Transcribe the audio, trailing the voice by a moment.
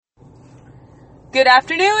Good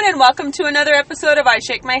afternoon and welcome to another episode of I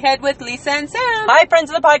Shake My Head with Lisa and Sam. Hi,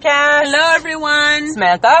 friends of the podcast. Hello, everyone.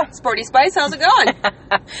 Samantha. Sporty Spice, how's it going?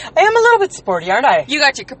 I am a little bit sporty, aren't I? You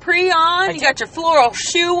got your capri on, you got your floral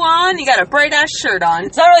shoe on, you got a bright-ass shirt on.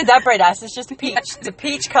 It's not really that bright ass, it's just peach. It's a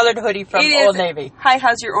peach-colored hoodie from Old Navy. Hi,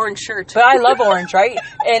 how's your orange shirt? But I love orange, right?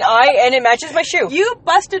 And it matches my shoe. You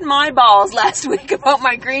busted my balls last week about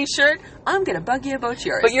my green shirt. I'm going to bug you about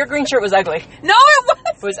yours. But your green shirt was ugly. No, it wasn't.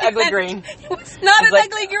 It was ugly green. It was not an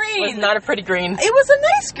ugly green. It was not a pretty green. It was a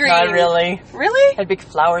nice green. Not really. Really? Had big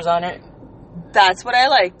flowers on it. That's what I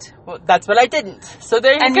liked. Well, that's what I didn't. So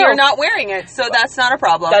there you go. And you're not wearing it, so that's not a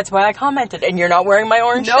problem. That's why I commented. And you're not wearing my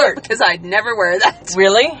orange shirt. No, because I'd never wear that.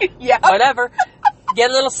 Really? Yeah. Whatever.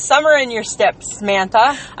 Get a little summer in your step,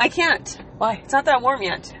 Samantha. I can't. Why? It's not that warm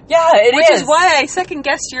yet. Yeah, it is. Which is why I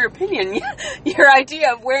second-guessed your opinion. Your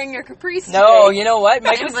idea of wearing your capris today. No, you know what?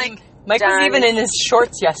 Mike was darn even in his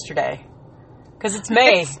shorts yesterday. Because it's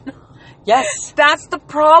May. Yes. That's the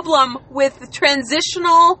problem with the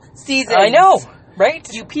transitional season. I know, right?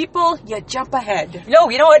 You people, you jump ahead. No,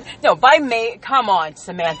 you know what? No, by May, come on,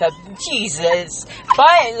 Samantha. Jesus.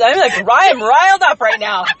 I'm riled up right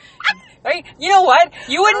now. Right? You know what?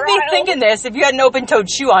 You wouldn't be thinking this if you had an open-toed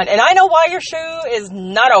shoe on. And I know why your shoe is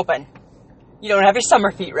not open. You don't have your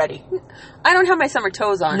summer feet ready. I don't have my summer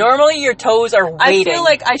toes on. Normally your toes are waiting. I feel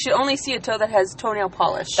like I should only see a toe that has toenail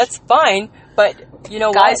polish. That's fine, but you know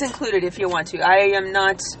what? Guys included if you want to. I am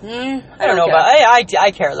not... I don't know about it.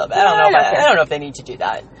 I care a little bit. I don't know if they need to do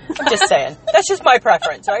that. I'm just saying. That's just my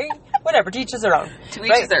preference, right? Whatever. To each their own. To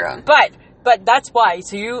each their own. But that's why.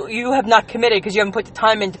 So you have not committed because you haven't put the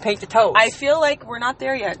time in to paint the toes. I feel like we're not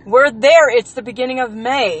there yet. We're there. It's the beginning of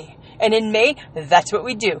May. And in May, that's what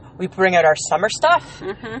we do. We bring out our summer stuff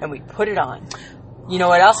and we put it on. You know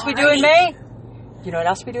what else we do in May? You know what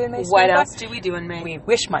else we do in May? What else do we do in May? We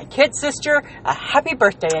wish my kid sister a happy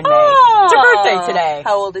birthday in May. It's her birthday today.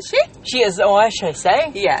 How old is she? She is, should I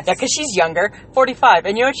say? Yes. Yeah, because she's younger, 45.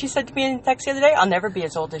 And you know what she said to me in text the other day? I'll never be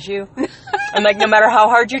as old as you. I'm like, no matter how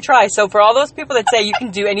hard you try. So for all those people that say you can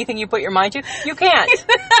do anything you put your mind to, you can't.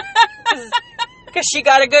 Because she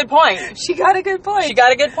got a good point. She got a good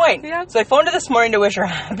point. Yeah. So I phoned her this morning to wish her a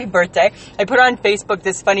happy birthday. I put on Facebook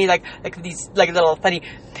this funny, like these little funny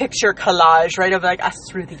picture collage, right, of us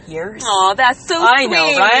through the years. Oh, that's so sweet. I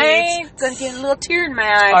know, right? It's going to get a little tear in my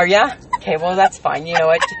eye. Are ya? Okay, well, that's fine. You know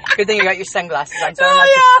what? Good thing you got your sunglasses on, so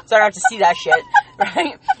I don't have to see that shit,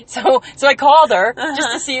 right? So I called her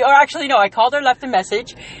just to see, or actually, no, I called her, left a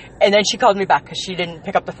message, and then she called me back because she didn't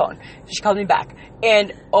pick up the phone. So she called me back.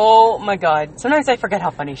 And, oh my God, sometimes I forget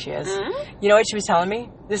how funny she is. Mm-hmm. You know what she was telling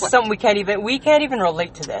me? This is something we can't even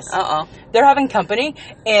relate to this. Uh-oh. They're having company,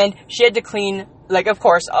 and she had to clean, of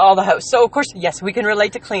course, all the house. So, of course, yes, we can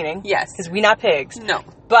relate to cleaning. Yes. Because we not pigs. No.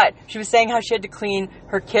 But she was saying how she had to clean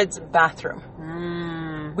her kid's bathroom.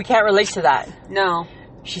 Mm. We can't relate to that. No.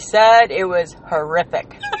 She said it was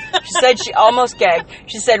horrific. She said she almost gagged.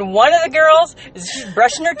 She said one of the girls she's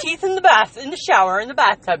brushing her teeth in the shower, in the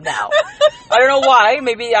bathtub now. I don't know why.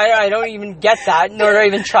 Maybe I don't even get that, nor do I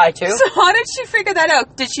even try to. So how did she figure that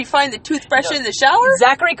out? Did she find the toothbrush in the shower?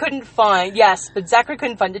 Zachary couldn't find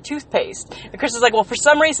the toothpaste. And Chris was like, well, for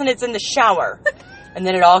some reason it's in the shower. And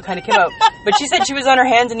then it all kind of came out. But she said she was on her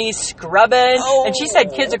hands and knees scrubbing. Oh. And she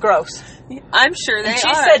said kids are gross. I'm sure they are. And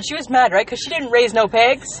she said she was mad, right? Because she didn't raise no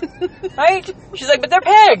pigs. Right? She's like, but they're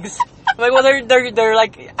pigs. I'm like, well, they're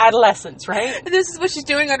like adolescents, right? And this is what she's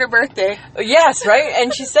doing on her birthday. Yes, right?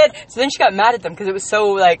 And she said, so then she got mad at them because it was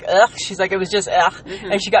so ugh. She's like, it was just ugh.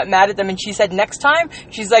 Mm-hmm. And she got mad at them and she said, next time,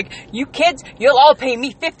 she's like, you kids, you'll all pay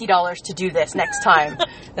me $50 to do this next time.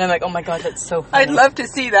 And I'm like, oh my God, that's so funny. I'd love to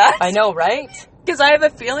see that. I know, right? Because I have a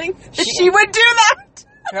feeling that she would do that.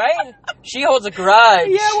 Right? She holds a grudge.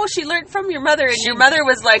 Yeah, well, she learned from your mother, and your mother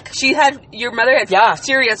was like, your mother had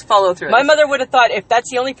serious follow-through. My mother would have thought, if that's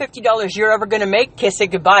the only $50 you're ever going to make, kiss it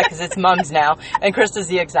goodbye, because it's mom's now. And Krista's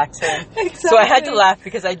the exact same. Exactly. So I had to laugh,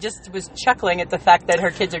 because I just was chuckling at the fact that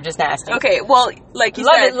her kids are just nasty. Okay, well, like you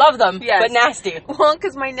said. Love them, but nasty. Well,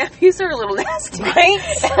 because my nephews are a little nasty. Right?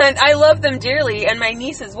 And I love them dearly, and my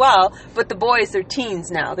niece as well, but the boys, they're teens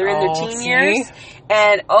now. They're in their teen years.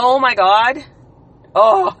 And, oh my God.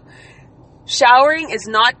 Oh, showering is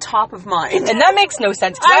not top of mind. And that makes no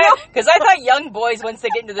sense. Because I thought young boys, once they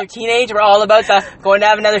get into their teenage, were all about going to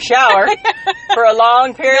have another shower for a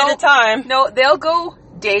long period of time. No, they'll go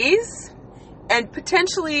days and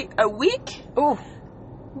potentially a week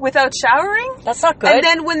without showering. That's not good. And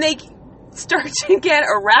then when they start to get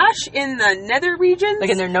a rash in the nether regions. Like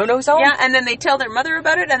in their no-no zone? Yeah, and then they tell their mother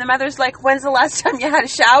about it, and the mother's like, when's the last time you had a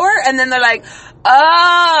shower? And then they're like,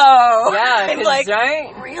 oh. Yeah, And like,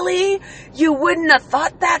 right? really? You wouldn't have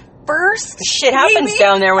thought that first? Shit happens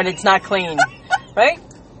down there when it's not clean. Right?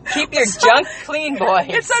 Keep your junk clean, boys.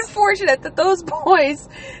 It's unfortunate that those boys,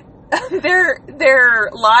 their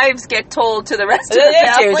lives get told to the rest of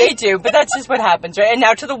the family. They do, but that's just what happens, right? And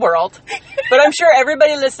now to the world. But I'm sure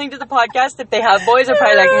everybody listening to the podcast, if they have boys, are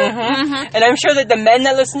probably like, mm-hmm. And I'm sure that the men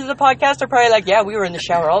that listen to the podcast are probably like, yeah, we were in the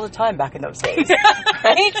shower all the time back in those days.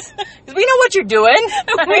 Right? Because we know what you're doing.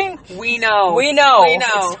 Right? We know.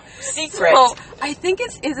 It's secret. So, I think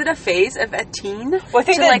is it a phase of a teen well, I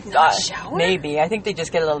think to like not shower? Maybe. I think they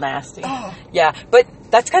just get a little nasty. Oh. Yeah, but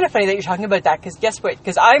that's kind of funny that you're talking about that, because guess what?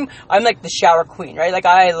 Because I'm like the shower queen, right? Like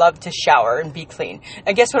I love to shower and be clean.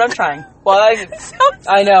 And guess what I'm trying? Well,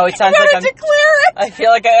 I know it sounds like I'm declare it. I feel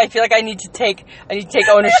like I need to take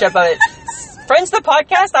ownership of it. Friends of the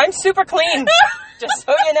podcast, I'm super clean. Just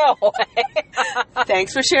so you know.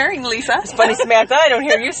 Thanks for sharing, Lisa. It's funny, Samantha. I don't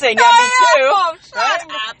hear you saying yeah, me too. Oh, shut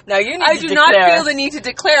up. Now you need I to do declare. not feel the need to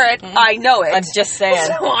declare it. Mm-hmm. I know it. I'm just saying.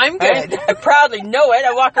 So I'm good. Right? I proudly know it.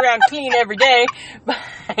 I walk around clean every day. But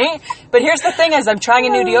here's the thing: is I'm trying a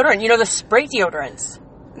new deodorant. You know, the spray deodorants.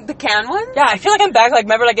 The can one? Yeah, I feel like I'm back. Like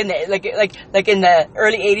remember, like in the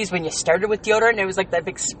early '80s when you started with deodorant, and it was like that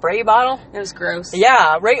big spray bottle. It was gross.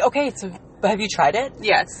 Yeah. Right. Okay. So. But have you tried it?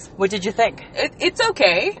 Yes. What did you think? It's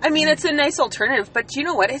okay. I mean, it's a nice alternative, but you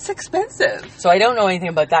know what? It's expensive. So I don't know anything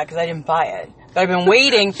about that because I didn't buy it. But I've been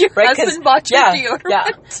waiting. Your husband bought your deodorant? Yeah.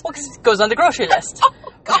 Well, because it goes on the grocery list. Oh,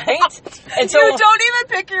 God. Right? And so, you don't even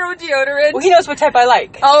pick your own deodorant? Well, he knows what type I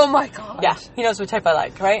like. Oh, my God. Yeah, he knows what type I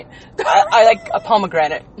like, right? I like a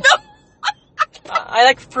pomegranate. I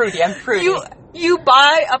like fruity. I'm fruity. You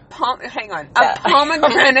buy a pomegranate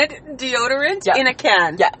deodorant in a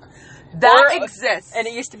can. Yeah. That exists. And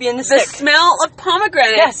it used to be in the stick. The smell of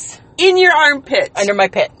pomegranate. Yes. In your armpit. Under my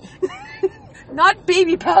pit. Not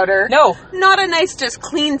baby powder. No. Not a nice, just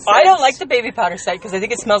clean scent. I don't like the baby powder scent because I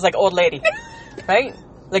think it smells like old lady. Right?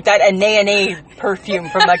 Like that Anais perfume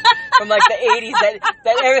from the 80s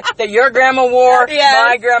that your grandma wore,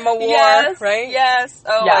 my grandma wore, right? Yes.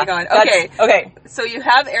 Oh my God. Okay. So you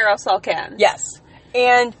have aerosol cans. Yes.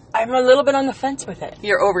 And I'm a little bit on the fence with it.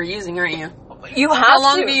 You're overusing, aren't you? You have How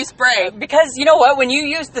long do you spray? Because you know what? When you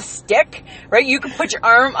use the stick, right, you can put your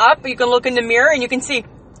arm up, you can look in the mirror, and you can see,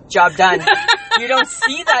 job done. You don't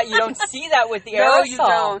see that. You don't see that with the aerosol. No, you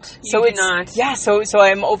don't. You do not. Yeah, so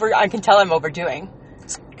I can tell I'm overdoing.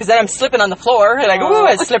 Because then I'm slipping on the floor, and like, ooh,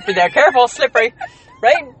 it's slippery there. Careful, slippery.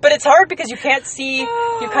 Right? But it's hard because you can't see,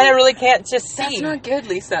 you kind of really can't just see. That's not good,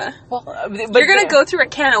 Lisa. Well, but you're going to go through a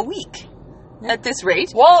can a week. At this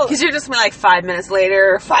rate? Well, because you're just going to be like 5 minutes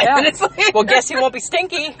later, 5 minutes later. Well, guess you won't be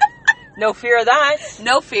stinky. No fear of that.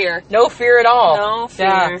 No fear. No fear at all. No fear.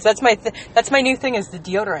 Yeah, so that's my new thing is the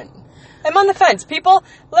deodorant. I'm on the fence. People,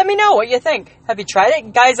 let me know what you think. Have you tried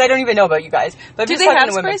it? Guys, I don't even know about you guys. But do they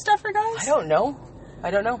have spray stuff for guys? I don't know. Huh.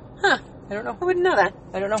 I don't know. I wouldn't know that.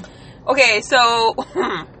 I don't know. Okay, so...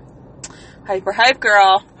 Hype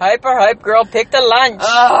girl. Hype girl picked a lunch.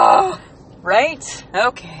 Oh. Right?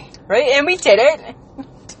 Okay. Right? And we did it.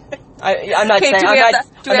 I'm not saying...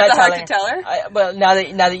 Do we have the heart to tell her? Well, now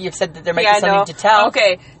that you've said that there might be something to tell.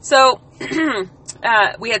 Okay, so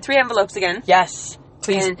we had 3 envelopes again. Yes.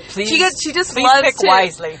 Please. She just please loves pick to...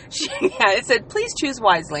 wisely. It said, please choose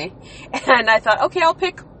wisely. And I thought, okay, I'll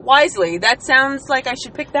pick wisely. That sounds like I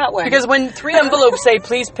should pick that one. Because when 3 envelopes say,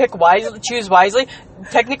 please pick wisely, choose wisely,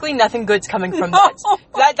 technically nothing good's coming from that.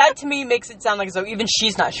 That to me makes it sound like as though even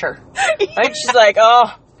she's not sure. Right? She's like,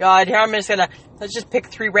 oh, God, here I'm just going to, let's just pick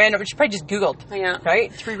 3 random. She probably just Googled. Yeah.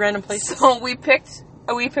 Right? 3 random places. So we picked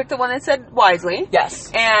the one that said wisely.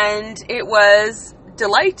 Yes. And it was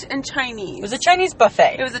Delight and Chinese. It was a Chinese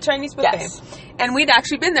buffet. It was a Chinese buffet. Yes. And we'd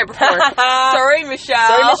actually been there before. Sorry, Michelle.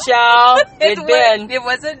 Sorry, Michelle. We'd been. It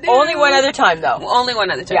wasn't new. Only one other time, though. Only one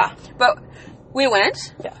other time. Yeah. But we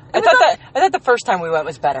went. Yeah. I thought the first time we went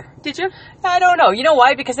was better. Did you? I don't know. You know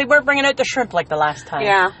why? Because they weren't bringing out the shrimp like the last time.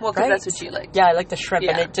 Yeah. Well, because right? that's what you like. Yeah, I like the shrimp.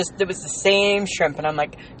 Yeah. And it was the same shrimp. And I'm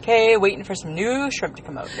like, okay, waiting for some new shrimp to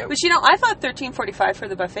come out. But you know, I thought $13.45 for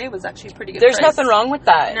the buffet was actually pretty good. There's price. nothing wrong with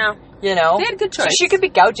that. No. You know? They had good choice. So she could be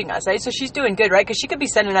gouging us, right? So she's doing good, right? Because she could be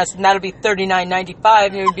sending us, and that'll be $39.95,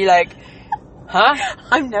 and it would be like, huh?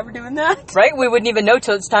 I'm never doing that. Right? We wouldn't even know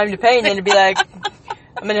till it's time to pay, and then it'd be like,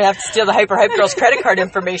 I'm going to have to steal the Hype Girl's credit card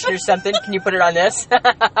information or something. Can you put it on this? So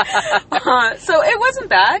it wasn't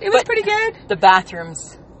bad. It was pretty good. The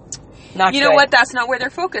bathrooms. Not You know good. what? That's not where their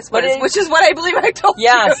focus But was, which is what I believe I told you.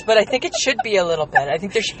 Yes, but I think it should be a little bit. I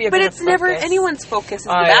think there should be a But bit it's of never focus. anyone's focus in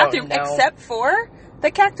the I bathroom don't know. except for the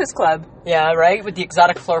Cactus Club. Yeah, right? With the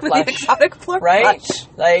exotic floor With flush. the exotic floor Right? flush.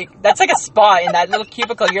 Like, that's like a spa in that little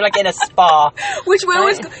cubicle. You're like in a spa. Which we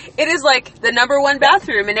always Right. go, it is like the number one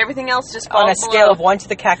bathroom and everything else just falls On a scale below. of 1 to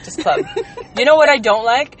the Cactus Club. You know what I don't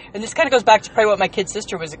like? And this kind of goes back to probably what my kid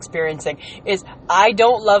sister was experiencing, is I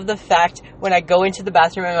don't love the fact when I go into the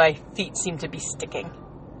bathroom and my feet seem to be sticking.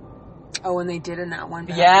 Oh, and they did in that one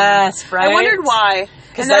bathroom. Yes, right? I wondered why.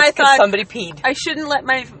 Because And then I that's because thought, somebody peed. I shouldn't let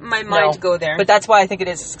my mind No, go there. But that's why I think it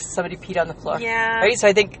is somebody peed on the floor. Yeah. Right? So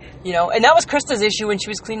I think, you know, and that was Krista's issue when she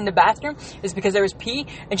was cleaning the bathroom, is because there was pee,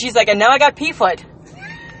 and she's like, and now I got pee foot.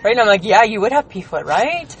 Right? And I'm like, yeah, you would have pee foot,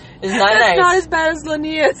 right? It's not That's nice. not as bad as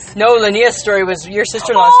Linnea's. No, Linnea's story was, your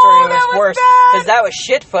sister-in-law's Oh, story that was was worse. bad. Because that was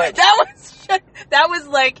shit foot. That was shit. That was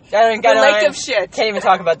like I the lake of shit. Can't even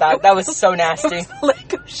talk about that. That was so It nasty. was the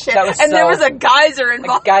lake of shit. That was and there so- was a geyser A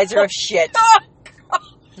involved. geyser of shit. Oh, God.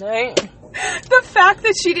 Right? The fact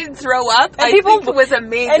that she didn't throw up, And I people- think was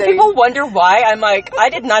amazing. And people wonder why. I'm like, I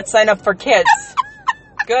did not sign up for kids.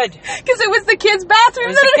 Good. Because it was the kids' bathroom.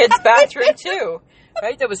 It was the kids' bathroom, too.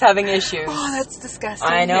 Right? That was having issues. Oh, that's disgusting.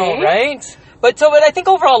 I know, hey? right? But I think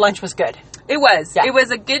overall lunch was good. It was. Yeah. It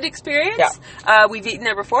was a good experience. Yeah. We've eaten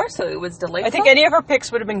there before, so it was delightful. I think any of our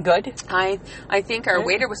picks would have been good. I think our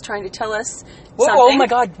waiter was trying to tell us Whoa, something. oh my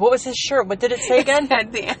God, what was his shirt? What did it say again?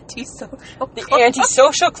 And the antisocial. The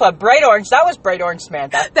Antisocial Club, bright orange. That was bright orange,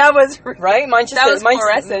 Samantha. That was Right? Mine's just That was mine's,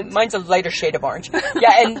 fluorescent. mine's a lighter shade of orange.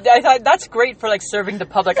 Yeah, and I thought that's great for like serving the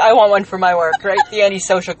public. I want one for my work, right? The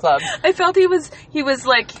Antisocial Club. I felt he was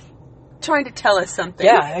like trying to tell us something.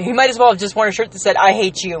 Yeah, he might as well have just worn a shirt that said "I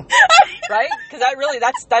hate you," right? Because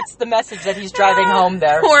that's the message that he's driving home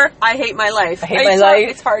there. Or I hate my life. I hate my life.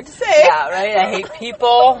 It's hard to say. Yeah, right. I hate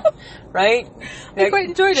people, right? I quite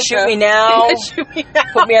enjoyed it. Shoot though. me now. Shoot me now.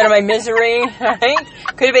 Put me out of my misery, right?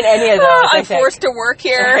 Could have been any of those. I'm I think. forced to work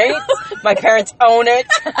here. Right? My parents own it,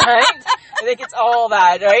 right? I think it's all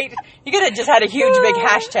that, right? You could have just had a huge big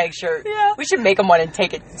hashtag shirt. Yeah. We should make them one and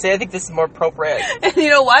take it and say, I think this is more appropriate. And you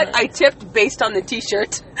know what? I tipped based on the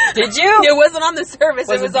t-shirt. Did you? It wasn't on the service.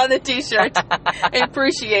 Was it was it- on the t-shirt. I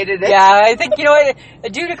appreciated it. Yeah, I think, you know what? A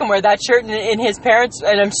dude can wear that shirt in his parents',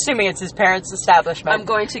 and I'm assuming it's his parents' establishment. I'm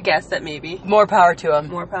going to guess that maybe. More power to them.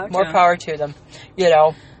 More power to More them. power to them. You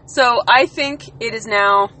know. So I think it is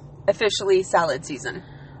now officially salad season.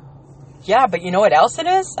 Yeah, but you know what else it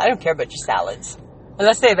is? I don't care about your salads.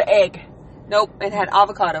 Unless they have an egg. Nope, it had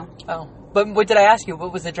avocado. Oh. But what did I ask you?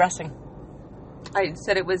 What was the dressing? I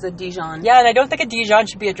said it was a Dijon. Yeah, and I don't think a Dijon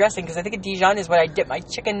should be a dressing, because I think a Dijon is what I dip my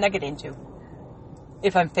chicken nugget into.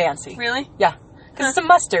 If I'm fancy. Really? Yeah. Because it's a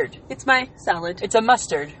mustard. It's my salad. It's a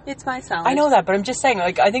mustard. It's my salad. I know that, but I'm just saying,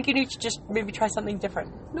 like, I think you need to just maybe try something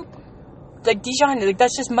different. Nope. Like, Dijon, like,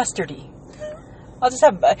 that's just mustardy. I'll just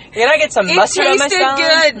have... can I get some It mustard on my tasted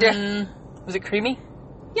salad? good. Was it creamy?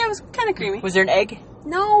 Yeah, it was kind of creamy. Was there an egg?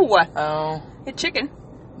 No. Oh. It's chicken.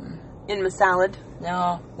 In my salad.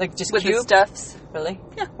 No. Like, just With cube? the stuffs. Really?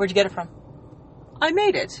 Yeah. Where'd you get it from? I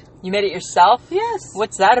made it. You made it yourself? Yes.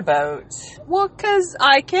 What's that about? Well, because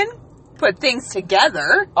I can put things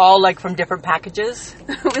together. All, like, from different packages?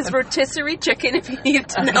 It was rotisserie chicken, if you need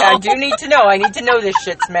to know. I do need to know. I need to know this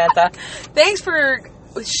shit, Samantha. Thanks for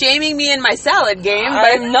shaming me in my salad game. But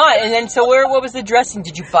I'm not. And then, so what was the dressing?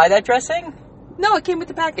 Did you buy that dressing? no, it came with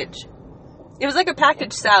the package. It was like a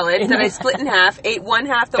packaged salad that I split in half, ate one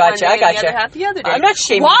half the Gotcha, one day I and the gotcha. other half the other day. I'm not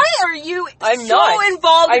shaming. Why are you I'm so not.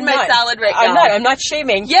 involved in I'm my not. salad right I'm now? not. I'm not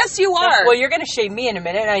shaming. Yes, you are. Well, you're going to shame me in a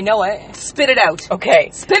minute, and I know it. Spit it out. Okay.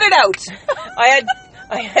 Spit it out.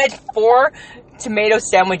 I had 4 tomato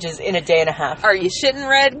sandwiches in a day and a half. Are you shitting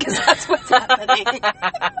red? Because that's what's happening.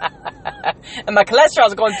 And my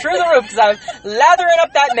cholesterol's going through the roof because I'm lathering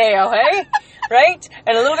up that mayo, hey? Right?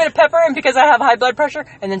 And a little bit of pepper, and because I have high blood pressure,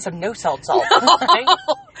 and then some no salt. Right?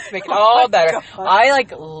 To make it all better. God. I,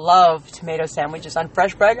 love tomato sandwiches on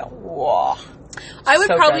fresh bread. Whoa. I would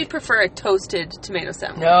So probably good. prefer a toasted tomato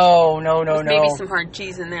sandwich. No. With maybe some hard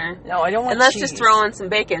cheese in there. No, I don't want And let's cheese. just throw in some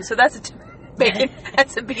bacon. So that's a bacon.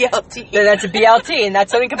 That's a BLT. Then that's a BLT, and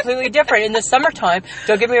that's something completely different. In the summertime,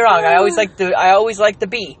 don't get me wrong, I always like the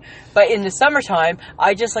B. But in the summertime,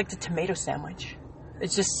 I just like the tomato sandwich.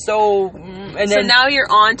 It's just so... And So then, now you're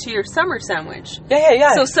on to your summer sandwich.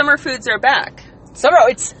 yeah. So summer foods are back. Summer,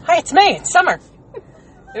 it's May, it's summer.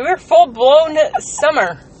 We're full-blown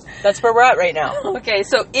summer. That's where we're at right now. Okay,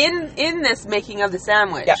 so in this making of the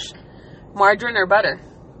sandwich, Yeah. margarine or butter?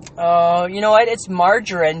 Oh, you know what? It's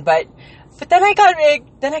margarine, but then I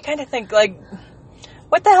kind of think,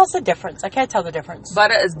 what the hell's the difference? I can't tell the difference.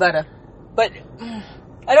 Butter is butter. But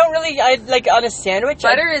I don't really, like on a sandwich.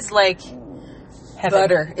 Butter is like heaven.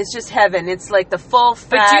 butter. It's just heaven. It's like the full fat.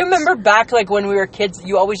 But do you remember back like when we were kids,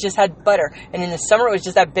 you always just had butter. And in the summer it was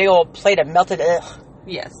just that big old plate of melted,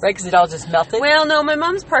 Yes. right? Because it all just melted. Well, no, my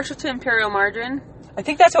mom's partial to imperial margarine I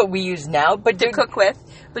think that's what we use now. But to cook with,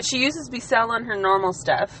 but she uses Becel on her normal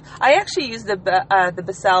stuff. I actually use the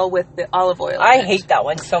Becel with the olive oil. I hate that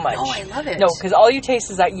one so much. No, I love it. No, because all you taste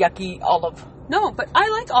is that yucky olive. No, but I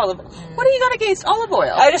like olive. What do you got against olive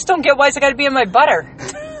oil? I just don't get why's it got to be in my butter.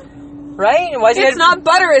 Right? Why's It's not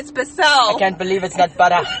butter, it's Becel. I can't believe it's not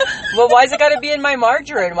butter. Well, why's it got to be in my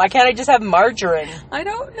margarine? Why can't I just have margarine? I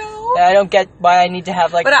don't know. I don't get why I need to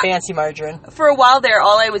have like But fancy margarine. For a while there,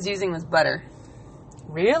 all I was using was butter.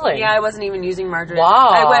 Really? Yeah, I wasn't even using margarine. Wow.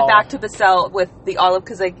 I went back to Becel with the olive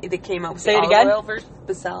because they came out with Say the it olive again? oil version.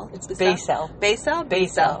 Becel. It's Becel. Becel? Becel.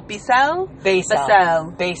 Becel? Becel.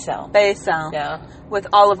 Becel. Becel. Becel. Yeah. With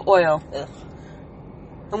olive oil. Ugh.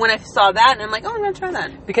 And when I saw that, I'm like, oh, I'm going to try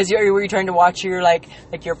that. Because were you trying to watch your like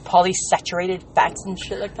your polysaturated fats and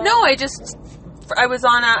shit like that? No, I was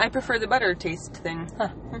on I prefer the butter taste thing. Huh.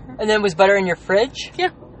 And then was butter in your fridge? Yeah.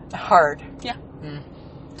 Hard. Yeah.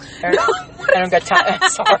 I don't got time.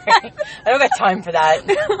 Sorry, I don't got time for that.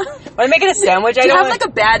 When I'm making a sandwich, Do you have like a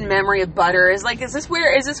bad memory of butter? Is this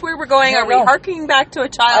where we're going? Are we harking back to a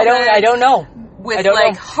childhood? I don't know. With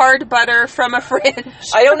like hard butter from a fridge.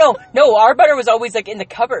 I don't know. No, our butter was always like in the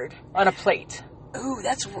cupboard on a plate.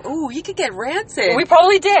 Ooh, you could get rancid. We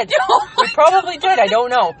probably did. We probably did. I don't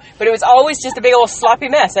know, but it was always just a big old sloppy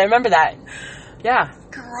mess. I remember that. Yeah.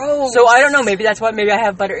 Gross. So I don't know. Maybe that's why. Maybe I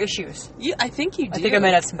have butter issues. I think you do. I think I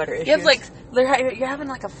might have some butter issues. You have like you're having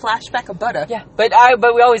like a flashback of butter. Yeah, but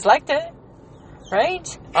we always liked it,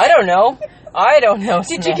 right? I don't know.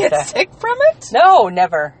 Did you get sick from it? No,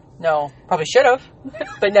 never. No, probably should have,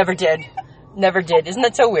 but never did. Never did. Isn't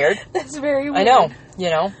that so weird? That's very weird. I know. You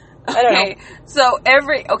know. I don't know. So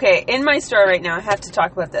in my store right now, I have to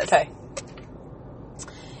talk about this. Okay.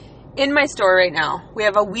 In my store right now, we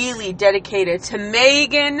have a wheelie dedicated to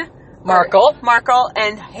Meghan Markle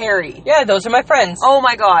and Harry. Yeah, those are my friends. Oh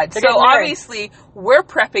my God. They're so obviously, we're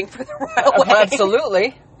prepping for the royal wedding.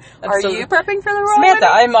 Absolutely. Are you prepping for the royal Samantha,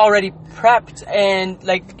 wedding? I'm already prepped, and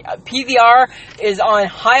like PVR is on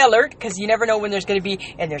high alert because you never know when there's going to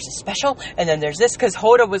be, and there's a special, and then there's this, because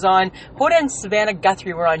Hoda and Savannah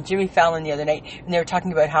Guthrie were on Jimmy Fallon the other night, and they were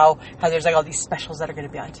talking about how there's like all these specials that are going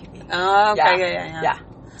to be on TV. Oh, okay, yeah.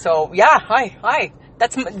 So yeah, hi.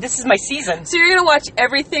 This is my season. So you're going to watch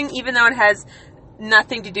everything, even though it has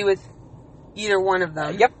nothing to do with either one of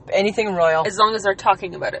them? Yep, anything royal. As long as they're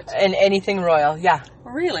talking about it. And anything royal, yeah.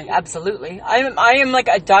 Really? Absolutely. I am like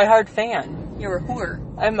a diehard fan. You're a whore.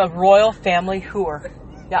 I'm a royal family whore.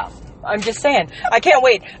 Yeah. I'm just saying. I can't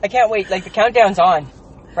wait. Like the countdown's on,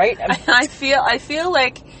 right? I feel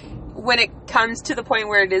like when it comes to the point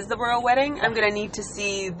where it is the royal wedding, I'm going to need to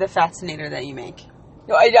see the fascinator that you make.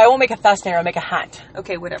 No, I won't make a fascinator. I'll make a hat.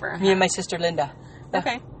 Okay, whatever. Me and my sister Linda.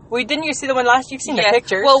 Okay. Well, didn't you see the one last? You've seen the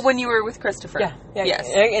pictures. Well, when you were with Christopher. Yeah. Yes.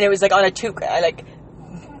 And it was like on a toque.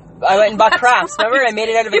 I went and bought crafts. Right. Remember? I made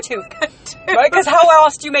it out of a toque. Right? Because how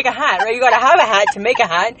else do you make a hat? Right? You got to have a hat to make a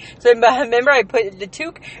hat. So remember, I put the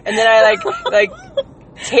toque, and then I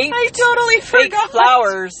taped I totally forgot. Fake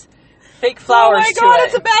flowers. Oh my God,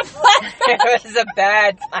 it's a bad flashback. It was a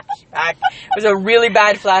bad flashback. It was a really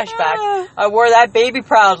bad flashback. I wore that baby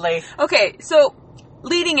proudly. Okay, so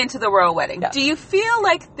leading into the royal wedding, do you feel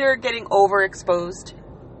like they're getting overexposed?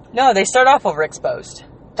 No, they start off overexposed.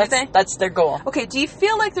 That's their goal. Okay, do you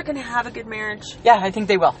feel like they're going to have a good marriage? Yeah, I think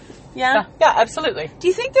they will. Yeah? Yeah, absolutely. Do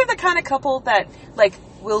you think they're the kind of couple that, like,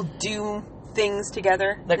 will do things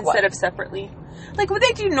together instead of separately? Like, would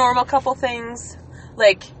they do normal couple things?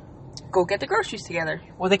 Like, go get the groceries together.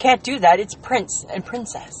 Well, they can't do that. It's prince and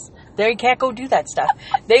princess. They can't go do that stuff.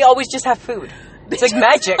 They always just have food. It's like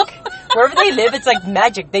magic. Wherever they live, it's like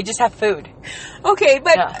magic. They just have food. Okay,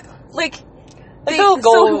 but,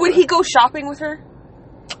 so would he go shopping with her?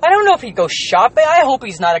 I don't know if he'd go shopping. I hope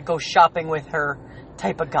he's not a go shopping with her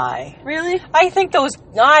type of guy. Really? I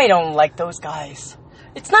don't like those guys.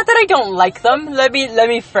 It's not that I don't like them. Let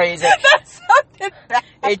me phrase it. That sounded bad.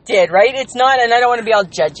 It did, right? It's not, and I don't want to be all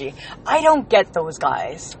judgy. I don't get those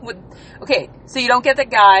guys. Okay, so you don't get the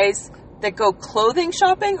guys that go clothing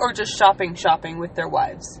shopping or just shopping with their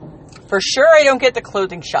wives? For sure, I don't get the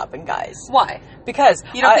clothing shopping guys. Why? Because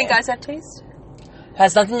you don't think guys have taste?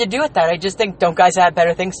 Has nothing to do with that. I just think, don't guys have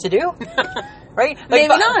better things to do? Right? Maybe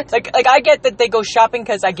not. Like I get that they go shopping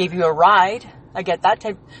because I gave you a ride. I get that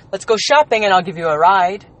type. Let's go shopping and I'll give you a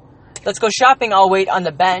ride. Let's go shopping. I'll wait on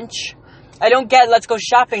the bench. I don't get, let's go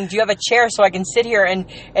shopping. Do you have a chair so I can sit here and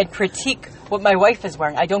critique what my wife is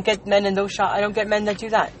wearing? I don't get men in those I don't get men that do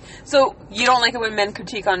that. So you don't like it when men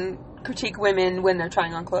critique women when they're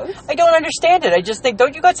trying on clothes? I don't understand it. I just think,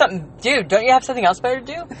 don't you got something, dude, don't you have something else better to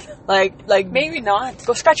do? Like maybe not.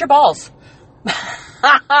 Go scratch your balls.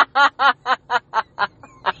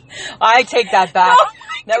 I take that back.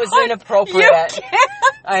 That was inappropriate.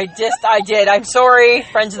 I did. I'm sorry,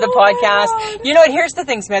 friends of the podcast. You know what? Here's the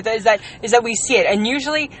thing, Samantha, is that we see it, and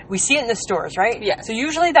usually we see it in the stores, right? Yeah. So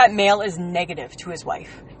usually that male is negative to his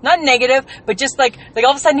wife. Not negative, but just like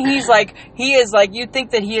all of a sudden he is like, you'd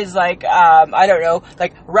think that he is like, I don't know,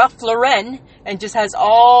 like Ralph Lauren, and just has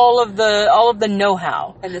all of the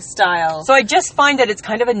know-how. And the style. So I just find that it's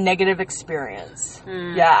kind of a negative experience.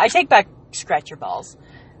 Yeah, I take back scratch your balls.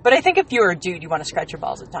 But I think if you're a dude, you want to scratch your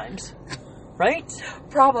balls at times. Right?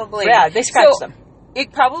 Probably. Yeah, they scratch them.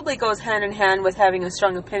 It probably goes hand in hand with having a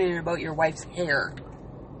strong opinion about your wife's hair.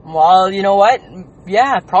 Well, you know what?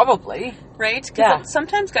 Yeah, probably. Right? Yeah.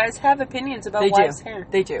 Sometimes guys have opinions about wives' hair.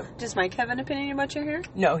 They do. Does Mike have an opinion about your hair?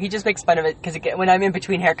 No, he just makes fun of it because when I'm in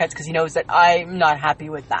between haircuts, because he knows that I'm not happy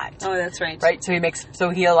with that. Oh, that's right. Right? So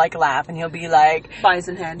he'll like laugh and he'll be like,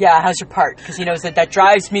 Bison head. Yeah, how's your part? Because he knows that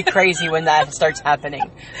drives me crazy when that starts happening.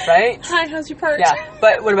 Right? Hi, how's your part? Yeah.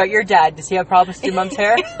 But what about your dad? Does he have problems with your mom's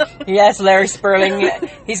hair? Yes, Larry Sperling.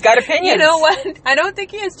 He's got opinions. You know what? I don't think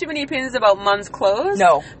he has too many opinions about mom's clothes.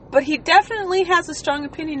 No. But he definitely has a strong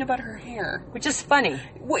opinion about her hair. Which is funny.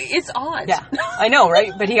 It's odd. Yeah, I know,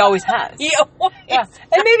 right? But he always has. Yeah. Yeah.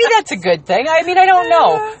 And maybe that's a good thing. I mean, I don't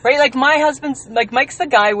know. Right? Like my husband's, like Mike's the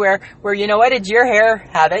guy where you know what? It's your hair,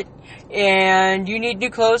 have it. And you need new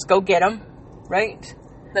clothes, go get them. Right?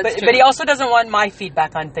 That's true. But he also doesn't want my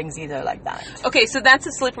feedback on things either like that. Okay, so that's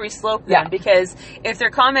a slippery slope then. Yeah. Because if they're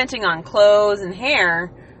commenting on clothes and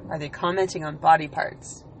hair, are they commenting on body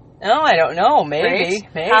parts? Oh, I don't know. Maybe. Right?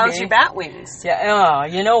 Maybe. How's your bat wings? Yeah. Oh,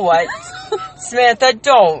 you know what? Samantha,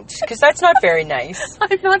 don't. Because that's not very nice.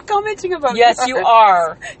 I'm not commenting about Yes, yours. you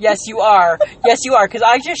are. Yes, you are. Yes, you are. Because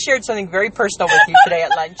I just shared something very personal with you today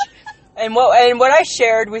at lunch. And what I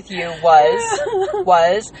shared with you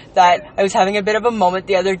was that I was having a bit of a moment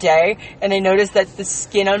the other day, and I noticed that the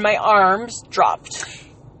skin on my arms dropped.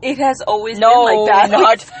 It has always been like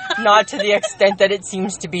that. Not to the extent that it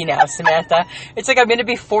seems to be now, Samantha. It's like I'm going to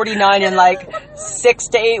be 49 in like 6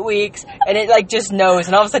 to 8 weeks, and it like just knows,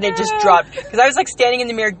 and all of a sudden it just dropped. Because I was like standing in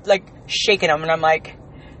the mirror, like shaking them, and I'm like,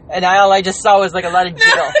 and all I just saw was like a lot of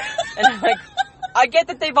jiggle. And I'm like, I get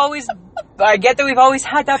that we've always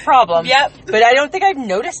had that problem. Yep. But I don't think I've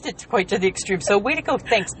noticed it quite to the extreme. So way to go.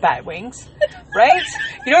 Thanks, Batwings. Right?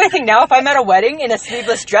 You know what I think now? If I'm at a wedding in a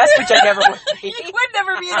sleeveless dress, which I never would be. You would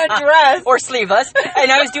never be in a dress. Or sleeveless.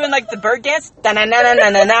 And I was doing like the bird dance.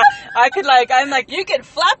 Da-na-na-na-na-na-na. You can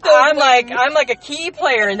flap those I'm wings. like a key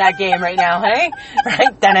player in that game right now, hey?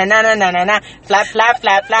 Right? Da-na-na-na-na-na-na. Flap, flap,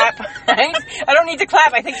 flap, flap. Right? I don't need to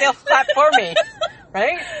clap. I think they'll clap for me.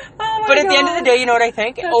 Right? Oh But at the end of the day, you know what I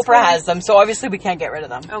think? That's Oprah funny. has them, so obviously we can't get rid of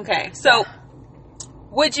them. Okay, so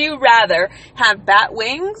would you rather have bat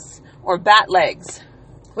wings or bat legs?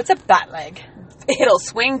 What's a bat leg? It'll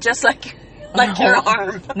swing just like your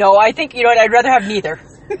arm. No, I think, you know what, I'd rather have neither.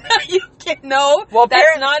 You can't, no, Well,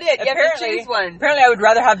 that's not it. You have to choose one. Apparently I would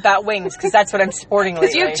rather have bat wings, because that's what I'm sporting lately.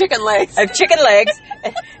 Because you have chicken legs. I have chicken legs,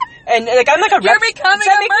 and like I'm like a You're becoming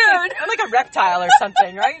a bird. I'm like a reptile or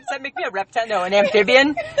something, right? Does that make me a reptile? No, an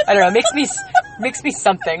amphibian? I don't know. It makes me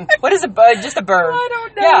something. What is a bird? Just a bird. I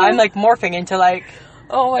don't know. Yeah, I'm like morphing into like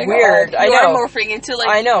Oh my weird. God. I You know. are morphing into like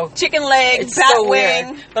I know. chicken leg, It's bat so wing.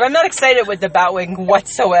 weird. But I'm not excited with the bat wing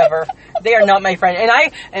whatsoever. They are not my friend.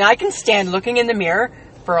 And I can stand looking in the mirror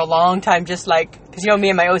for a long time, just like, because you know me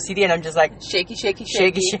and my OCD, and I'm just like Shaky, shaky,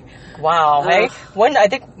 shaky. shaky. Wow, hey. Ugh. I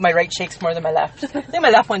think my right shakes more than my left. I think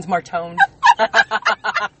my left one's more toned.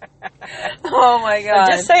 Oh my God. I'm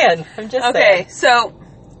just saying. Okay, so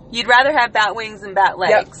you'd rather have bat wings than bat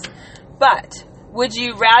legs. But would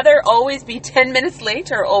you rather always be 10 minutes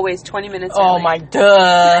late or always 20 minutes early? Oh my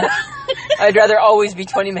duh. I'd rather always be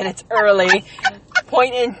 20 minutes early.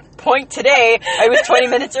 Point today, I was 20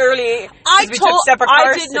 minutes early because we took separate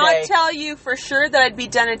cars I did not today. tell you for sure that I'd be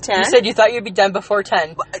done at 10. You said you thought you'd be done before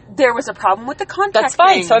 10. There was a problem with the contact That's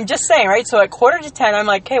fine. thing. So I'm just saying, right? So at 9:45, I'm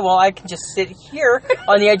like, okay, well, I can just sit here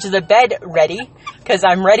on the edge of the bed ready because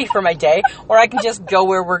I'm ready for my day, or I can just go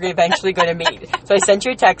where we're eventually going to meet. So I sent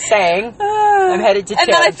you a text saying I'm headed to And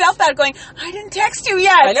then I Tim's. felt that going, I didn't text you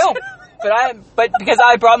yet. I know. But because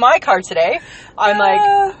I brought my car today, I'm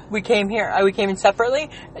like, we came here. We came in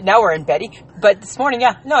separately. Now we're in Betty. But this morning,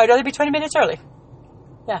 I'd rather be 20 minutes early.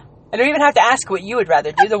 Yeah. I don't even have to ask what you would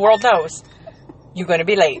rather do. The world knows. You're going to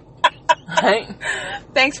be late. Right?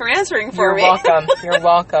 Thanks for answering for me. You're welcome. You're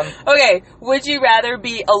welcome. Okay, would you rather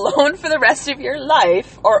be alone for the rest of your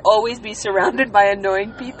life or always be surrounded by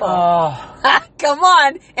annoying people? Oh. Come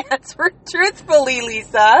on, answer truthfully,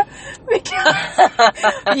 Lisa.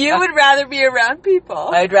 Because you would rather be around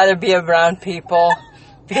people. I'd rather be around people.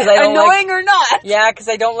 Because I don't annoying or not. Yeah, because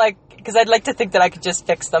I'd like to think that I could just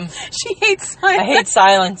fix them. She hates silence. I hate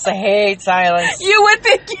silence. I hate silence. You would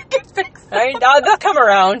think you could fix them. Right? They'll come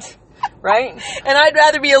around. Right? And I'd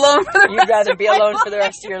rather be alone for the You'd rather be alone for the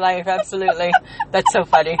rest of your life. Absolutely. That's so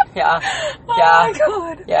funny. Yeah. Oh Yeah. my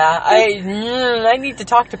God. Yeah. I need to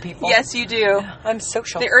talk to people. Yes, you do. I'm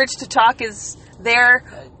social. The urge to talk is there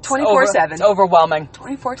 24/7. It's overwhelming.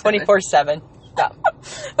 24/7. 24/7. Yeah.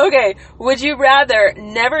 Okay, would you rather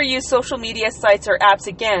never use social media sites or apps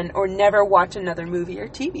again or never watch another movie or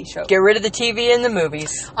TV show? Get rid of the TV and the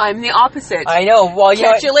movies. I'm the opposite. I know. Well,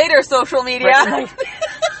 Catch you later, social media. Right.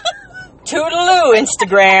 Toodaloo,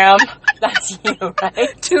 Instagram. That's you,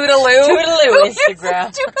 right? Toodaloo. Toodaloo,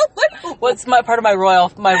 Instagram. Toodaloo. What's part of my royal,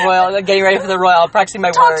 getting ready for the royal, practicing my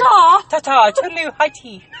word. Ta-ta. Ta-ta, toodaloo, high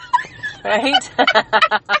tea. Right?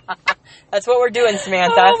 That's what we're doing,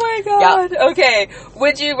 Samantha. Oh my God. Yeah. Okay,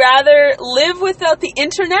 would you rather live without the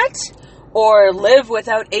internet or live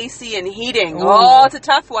without AC and heating? Ooh. Oh, it's a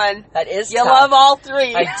tough one. That is You tough. love all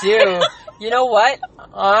three. I do. You know what?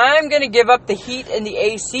 I'm going to give up the heat and the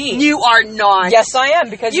AC. You are not. Yes, I am,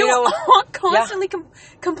 because You know... constantly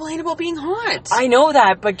complain about being hot. I know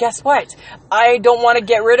that, but guess what? I don't want to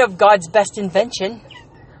get rid of God's best invention.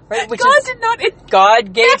 Right?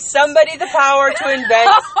 God gave somebody the power to invent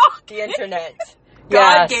the internet.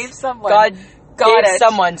 God gave someone. God gave it.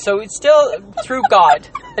 someone. So it's still through God.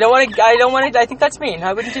 I don't want to, I think that's mean.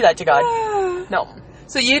 I wouldn't do that to God. No.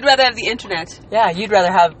 So you'd rather have the internet? Yeah, you'd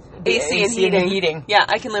rather have the AC and heating. Yeah,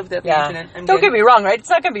 I can live without the internet. Don't get me wrong, right? It's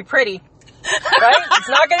not going to be pretty. Right? It's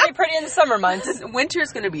not going to be pretty in the summer months.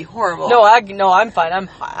 Winter's going to be horrible. No, I'm fine.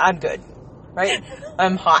 I'm good. Right?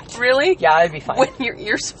 I'm hot. Really? Yeah, I'd be fine. When your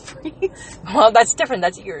ears freeze? Well, that's different.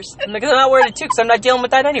 That's ears. Because I'm not wearing a toque, so I'm not dealing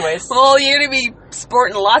with that anyways. Well, you're going to be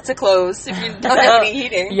sporting lots of clothes if you don't have any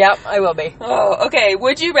heating. Yep, I will be. Oh, okay.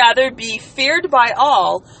 Would you rather be feared by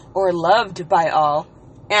all or loved by all?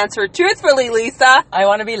 Answer truthfully, Lisa. I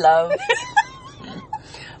want to be loved.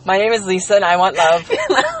 My name is Lisa, and I want love.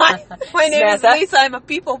 My name is Lisa. I'm a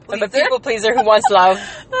people pleaser. I'm a people pleaser who wants love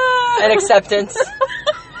and acceptance.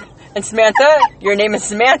 And Samantha, your name is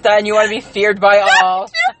Samantha, and you want to be feared by all.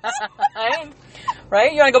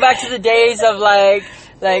 Right? You want to go back to the days of like,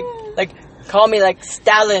 call me like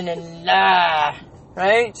Stalin and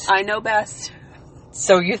right? I know best.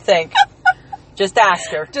 So you think. Just ask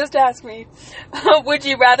her. Just ask me. Would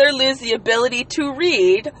you rather lose the ability to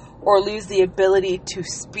read or lose the ability to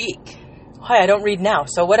speak? Hi, I don't read now,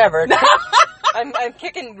 so whatever. I'm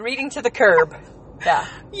kicking reading to the curb. Yeah.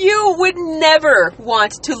 You would never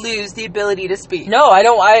want to lose the ability to speak. No, I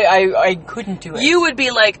don't. I couldn't do it. You would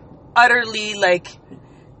be like utterly like,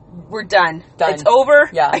 we're done. Done. It's over.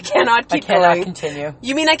 Yeah. I cannot keep going. I cannot going. continue.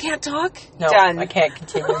 You mean I can't talk? No, Done. I can't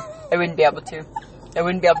continue. I wouldn't be able to. I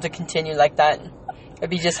wouldn't be able to continue like that. It'd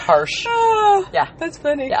be just harsh. Oh, Yeah. That's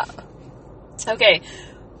funny. Yeah. Okay.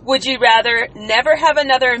 Would you rather never have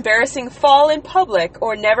another embarrassing fall in public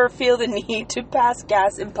or never feel the need to pass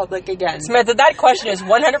gas in public again? Samantha, that question is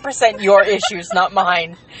 100% your issues, not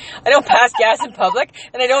mine. I don't pass gas in public,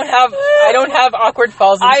 and I don't have awkward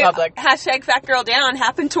falls in public. Hashtag fat girl down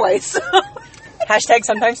happened twice. Hashtag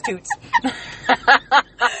sometimes toots.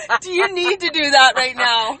 Do you need to do that right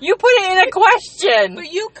now? You put it in a question.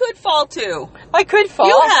 But you could fall too. I could fall.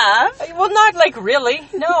 You have. Well, not like really.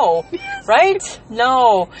 No. Right?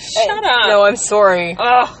 No. Shut up. No, I'm sorry.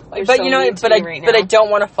 Ugh, But you know, but I don't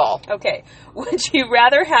want to fall. Okay. Would you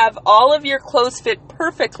rather have all of your clothes fit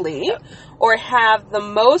perfectly or have the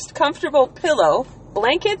most comfortable pillow,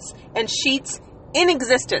 blankets, and sheets in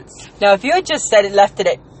existence? Now, if you had just left it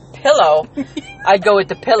at pillow, I'd go with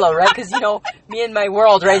the pillow, right? Because, me and my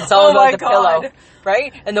world, right? It's all about the pillow,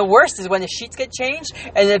 right? And the worst is when the sheets get changed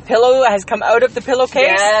and the pillow has come out of the pillowcase.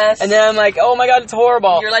 Yes. And then I'm like, oh my God, it's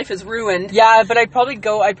horrible. Your life is ruined. Yeah, but I'd probably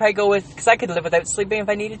go with, because I could live without sleeping if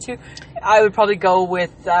I needed to. I would probably go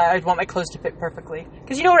with, I'd want my clothes to fit perfectly.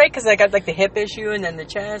 Because right? Because I got like the hip issue and then the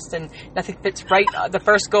chest and nothing fits right the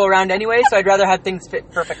first go around anyway. So I'd rather have things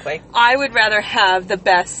fit perfectly. I would rather have the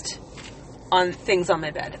best on things on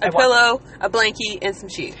my bed. A pillow, a blankie, and some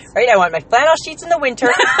sheets. Right? I want my flannel sheets in the winter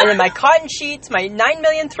and then my cotton sheets, my 9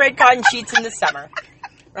 million thread cotton sheets in the summer.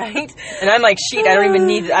 Right? And I'm like, I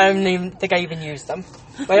don't even think I even use them.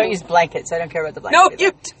 But I don't use blankets. I don't care about the blankets. No,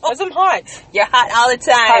 you don't. Because I'm hot. You're hot all the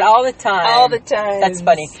time. Hot all the time. All the time. That's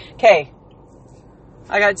funny. Okay.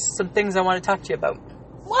 I got some things I want to talk to you about.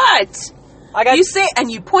 What? You say,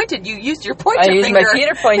 and you pointed. You used your pointer finger. I used my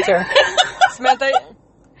Peter pointer. Samantha.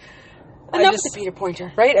 Enough with the Peter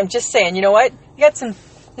pointer. Right? I'm just saying, you know what? There's some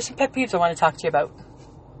pet peeves I want to talk to you about.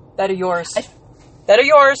 That are yours. That are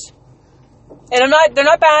yours. And they're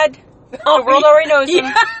not bad. The world already knows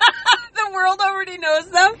them. The world already knows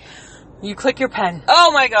them. You click your pen.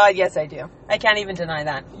 Oh my God, yes I do. I can't even deny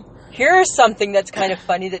that. Here's something that's kind of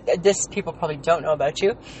funny that this people probably don't know about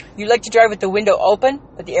you. You like to drive with the window open,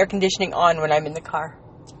 but the air conditioning on when I'm in the car.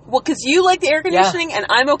 Well, because you like the air conditioning, and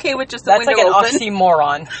I'm okay with just the window open. That's like an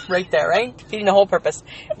oxymoron right there, right? Defeating the whole purpose.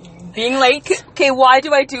 Being late. Okay, why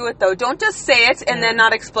do I do it, though? Don't just say it and then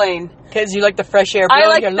not explain. Because you like the fresh air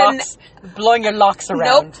blowing your locks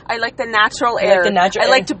around. Nope, I like the natural air. I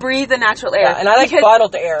like to breathe the natural air. Yeah, and I like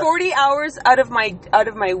bottled air. 40 hours out of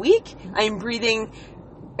my week, I'm breathing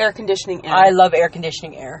air conditioning air. I love air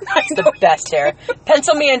conditioning air. It's the best air.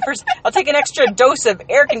 Pencil me in first. I'll take an extra dose of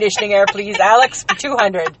air conditioning air, please, Alex, for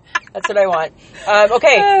 200. That's what I want.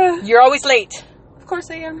 Okay, you're always late. Of course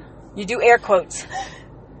I am. You do air quotes.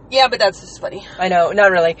 Yeah, but that's just funny. I know,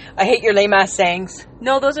 not really. I hate your lame-ass sayings.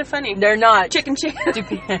 No, those are funny. They're not. Chicken.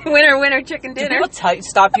 Winner, chicken dinner. Do people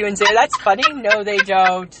stop you and say, that's funny? No, they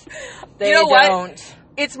don't. They don't. What?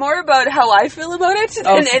 It's more about how I feel about it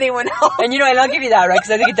than anyone else. And and I'll give you that, right?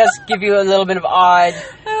 Because I think it does give you a little bit of an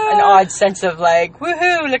odd sense of like,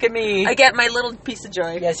 woohoo, look at me. I get my little piece of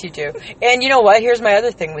joy. Yes, you do. And you know what? Here's my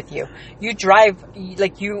other thing with you. You drive,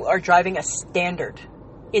 like you are driving a standard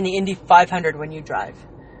in the Indy 500 when you drive.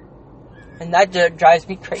 And that drives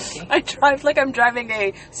me crazy. I drive like I'm driving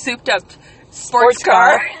a souped-up sports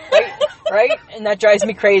car. Right? And that drives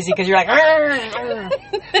me crazy because you're like,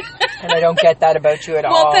 and I don't get that about you at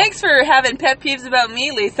all. Well, thanks for having pet peeves about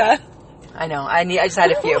me, Lisa. I know. I just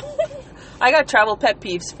had a few. I got travel pet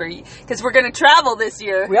peeves for you because we're going to travel this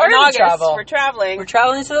year. We are going to travel. We're traveling. We're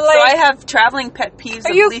traveling to the lake. So I have traveling pet peeves.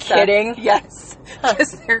 Are you Lisa. kidding? Yes,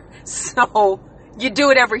 because they're so. You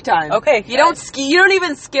do it every time. Okay. You don't ski. You don't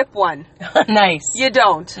even skip one. Nice. You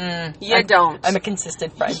don't. Don't. I'm a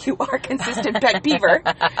consistent friend. You are a consistent pet peever.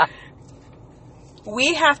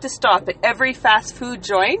 We have to stop at every fast food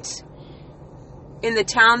joint in the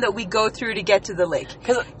town that we go through to get to the lake.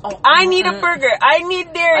 I need a burger. I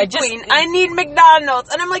need Dairy Queen. I need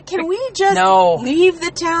McDonald's. And I'm like, can we just leave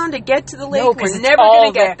the town to get to the lake? No, we're never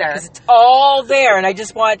going to get there. Because it's all there. And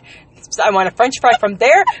I want a French fry from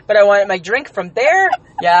there, but I want my drink from there.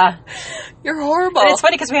 Yeah. You're horrible. And it's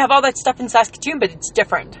funny because we have all that stuff in Saskatoon, but it's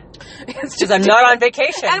different. Because I'm not on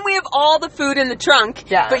vacation. And we have all the food in the trunk.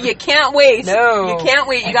 Yeah. But you can't wait. No. You can't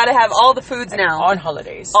wait. You got to have all the foods now. On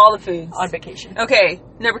holidays. All the foods. On vacation. Okay.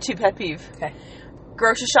 Number 2 pet peeve. Okay.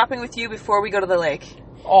 Grocery shopping with you before we go to the lake.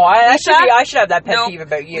 Oh, I should have that pet peeve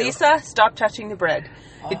about you. Lisa, stop touching the bread.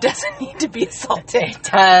 It doesn't need to be salted. It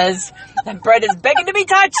does. That bread is begging to be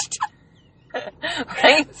touched.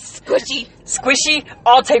 Right? Squishy,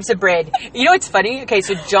 all types of bread. You know what's funny? Okay,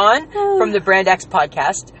 so John from the Brand X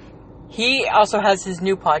podcast, he also has his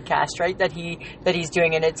new podcast, right? That he's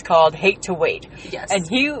doing, and it's called Hate to Wait. Yes. And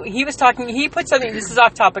he was talking. He put something. This is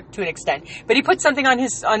off topic to an extent, but he put something on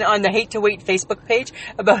on the Hate to Wait Facebook page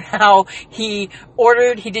about how he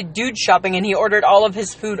did dude shopping, and he ordered all of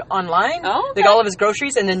his food online, like all of his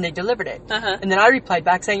groceries, and then they delivered it. And then I replied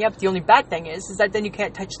back saying, "Yep. The only bad thing is that then you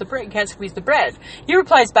can't touch the bread, you can't squeeze the bread." He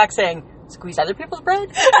replies back saying, "Squeeze other people's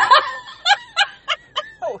bread."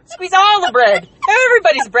 Squeeze all the bread.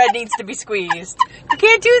 Everybody's bread needs to be squeezed. You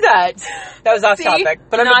can't do that. That was off topic.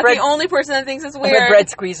 But I'm not the only person that thinks it's weird. I'm a bread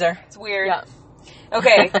squeezer. It's weird. Yeah.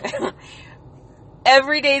 Okay.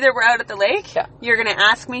 Every day that we're out at the lake, you're going to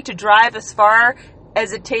ask me to drive as far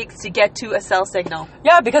as it takes to get to a cell signal.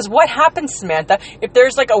 Yeah, because what happens, Samantha, if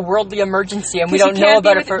there's like a worldly emergency and we don't know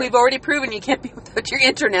about it we've already proven you can't be without your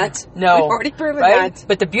internet. No. We've already proven that.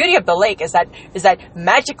 But the beauty of the lake is that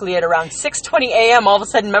magically at around 6:20 a.m. all of a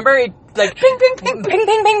sudden, remember, it like ping, ping, ping, ping,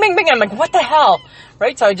 ping, ping, ping, ping. I'm like, what the hell?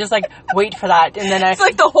 Right? So I just like wait for that, and then it's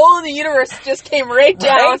like the hole in the universe just came right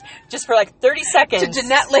down. Just for like 30 seconds. To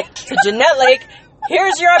Jeanette Lake.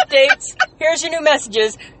 Here's your updates. Here's your new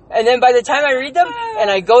messages. And then by the time I read them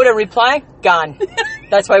and I go to reply, gone.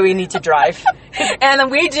 That's why we need to drive.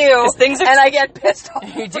 And we do. And I get pissed off.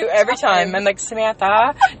 You do every time. I'm like,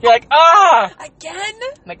 Samantha. You're like, again?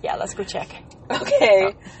 I'm like, yeah, let's go check.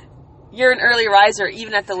 Okay. You're an early riser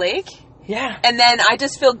even at the lake? Yeah. And then I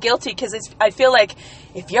just feel guilty because I feel like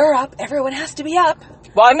if you're up, everyone has to be up.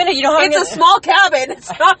 Well, it's a small cabin.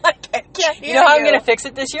 It's not like I can't hear you. You know how I'm going to fix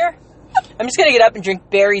it this year? I'm just going to get up and drink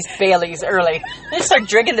Baileys early. I'm just start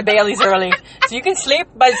drinking the Baileys early. So you can sleep.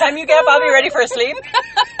 By the time you get up, I'll be ready for a sleep.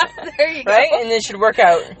 There you go. Right? And it should work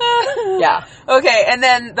out. Yeah. Okay, and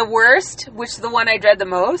then the worst, which is the one I dread the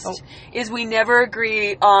most, is we never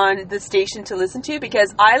agree on the station to listen to,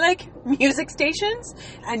 because I like music stations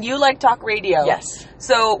and you like talk radio. Yes.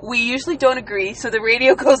 So we usually don't agree, so the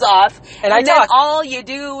radio goes off. And I then talk. all you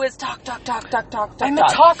do is talk. I'm a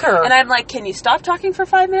talker. And I'm like, can you stop talking for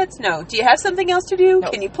 5 minutes? No. Do you have something else to do? No.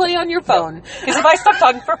 Can you play on your phone? Because if I stop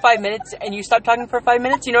talking for 5 minutes and you stop talking for 5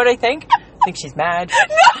 minutes, you know what I think? I think she's mad.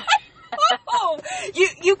 No!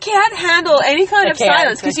 You can't handle any kind of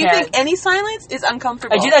silence, because you think any silence is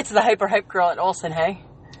uncomfortable. I do that to the hype girl at Olsen, hey?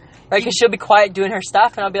 Right, because she'll be quiet doing her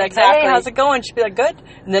stuff, and I'll be like, hey, how's it going? She'll be like, good.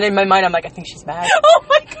 And then in my mind, I'm like, I think she's mad. Oh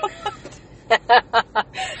my god.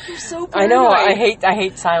 You're so paranoid. I know, I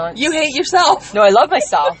hate silence. You hate yourself. No, I love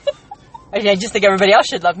myself. I just think everybody else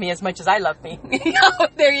should love me as much as I love me.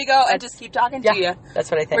 There you go. I just keep talking to you. That's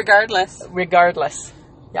what I think. Regardless.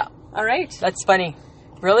 Yeah. All right. That's funny.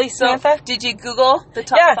 Really, Samantha? So, did you Google the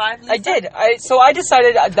top 5, Lisa? I did. So I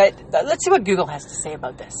decided that let's see what Google has to say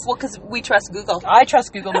about this. Well, because we trust Google. I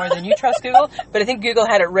trust Google more than you trust Google, but I think Google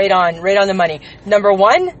had it right on the money. Number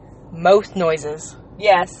 1, mouth noises.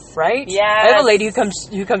 Yes. Right? Yes. I have a lady who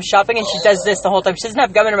comes shopping and she does this the whole time. She doesn't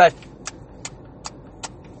have gum in her mouth.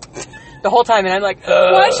 The whole time, and I'm like,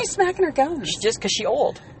 why is she smacking her gums? Just because she's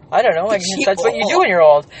old. I don't know. That's what you do when you're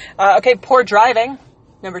old. Okay, poor driving.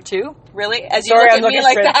 Number 2. Really? As you look at me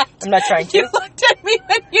like that? I'm not trying to. You looked at me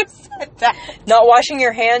when you said that. Not washing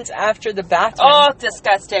your hands after the bathroom. Oh,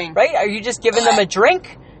 disgusting. Right? Are you just giving them a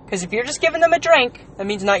drink? Because if you're just giving them a drink, that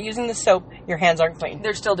means not using the soap. Your hands aren't clean.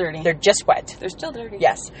 They're still dirty. They're just wet. They're still dirty.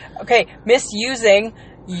 Yes. Okay, misusing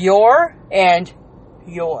your and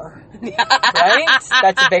your. Right?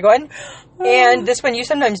 That's a big one. And this one you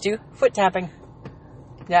sometimes do, foot tapping.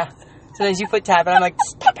 Yeah. Sometimes you foot tap, and I'm like,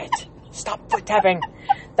 stop it. Stop foot tapping.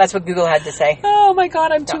 That's what Google had to say. Oh my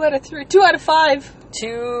god, I'm 2 out of 3. 2 out of 5.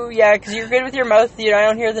 2, yeah, because you're good with your mouth. I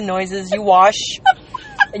don't hear the noises. You wash.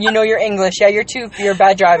 And you know your English. Yeah, you're 2. You're a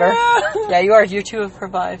bad driver. Yeah, you are. You're 2 for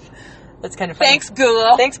 5. That's kind of funny. Thanks,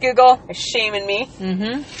 Google. Thanks, Google. You're shaming me.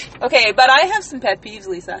 Mm-hmm. Okay, but I have some pet peeves,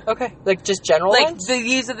 Lisa. Okay. Like just general ones?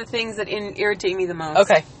 These are the things that irritate me the most.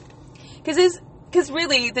 Okay. Because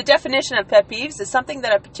really, the definition of pet peeves is something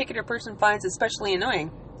that a particular person finds especially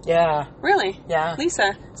annoying. Yeah. Really? Yeah.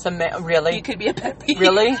 Lisa. Really? You could be a pet peeve.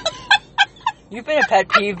 Really? You've been a pet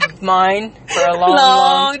peeve of mine for a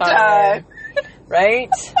long time. Right?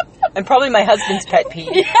 And probably my husband's pet peeve.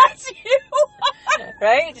 Yes, you are.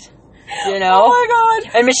 Right? You know? Oh my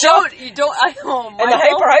god. And Michelle. And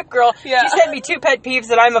the hype girl. Yeah. She sent me 2 pet peeves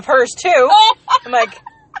that I'm of hers too. I'm like,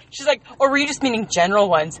 she's like, or were you just meaning general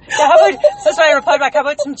ones? So that's why I replied back, how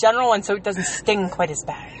about some general ones so it doesn't sting quite as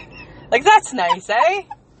bad? Like, that's nice, eh?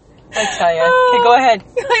 I tell you. Okay, go ahead.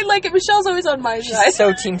 I like it. Michelle's always on my side. She's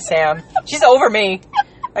so Team Sam. She's over me.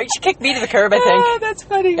 She kicked me to the curb, I think. Oh, that's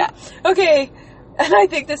funny. Yeah. Okay. And I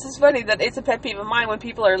think this is funny that it's a pet peeve of mine when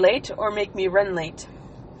people are late or make me run late.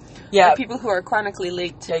 Yeah. Or people who are chronically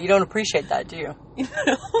late. Yeah, you don't appreciate that, do you?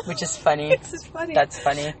 Which is funny. This is funny. That's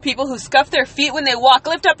funny. People who scuff their feet when they walk.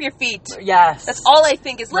 Lift up your feet. Yes. That's all I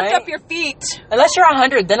think is lift up your feet. Unless you're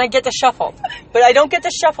 100, then I get to shuffle. But I don't get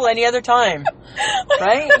to shuffle any other time.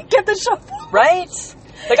 Right? Get the shuffle. Right?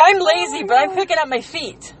 Like, I'm lazy, but I'm picking up my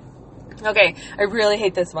feet. Okay, I really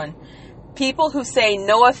hate this one. People who say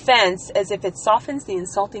no offense as if it softens the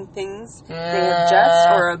insulting things they have just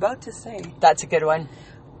or are about to say. That's a good one.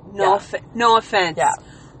 No offense. Yeah.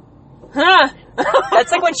 Huh.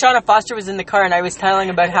 That's like when Shauna Foster was in the car and I was telling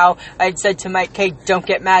about how I had said to Mike, "Kay, don't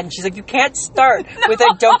get mad." And she's like, "You can't start with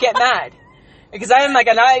a don't get mad." Because I'm like,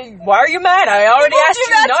 why are you mad? I already asked you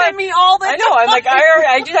not. You do that to me all the time. I know. I'm like,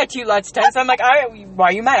 I do that to you lots of times. I'm like, why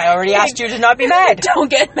are you mad? I already asked you to not be mad. Don't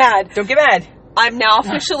get mad. Don't get mad. I'm now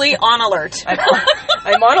officially on alert.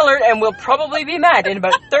 I'm on alert and will probably be mad in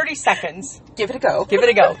about 30 seconds. Give it a go. Give it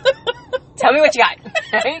a go. Tell me what you got.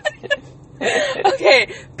 Right? Okay,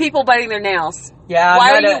 people biting their nails. Yeah.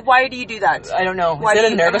 Why do you do that? I don't know. Is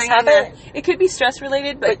it a nervous habit? It could be stress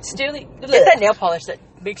related, but still. Get that nail polish that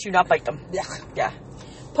makes you not bite them. Yeah.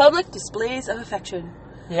 Public displays of affection.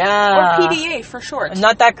 Yeah. Or PDA for short. I'm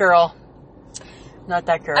not that girl. Not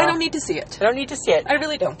that girl. I don't need to see it. I don't need to see it. I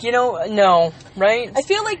really don't. You know, no, right? I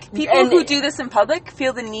feel like people who do this in public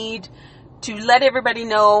feel the need to let everybody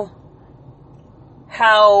know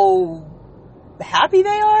how happy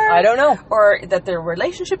they are. I don't know. Or that their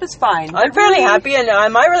relationship is fine. I'm fairly happy and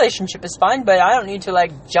my relationship is fine, but I don't need to,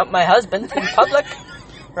 like, jump my husband in public.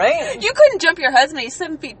 right? You couldn't jump your husband. He's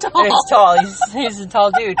 7 feet tall. And he's tall. He's a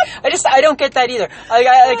tall dude. I don't get that either.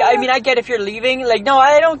 I get if you're leaving. Like, no,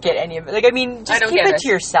 I don't get any of it. Like, I mean, just keep it to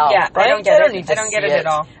yourself. Yeah, right? I don't get it. Need to I don't get it at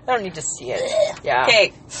all. I don't need to see it. Yeah.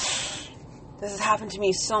 Okay. This has happened to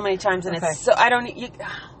me so many times, and it's so I don't.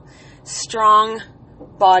 Strong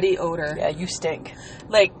body odor. Yeah, you stink.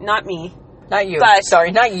 Like, not me. Not you. But,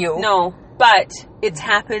 sorry, not you. No, but it's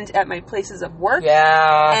happened at my places of work.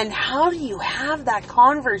 Yeah. And how do you have that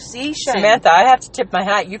conversation? Samantha, I have to tip my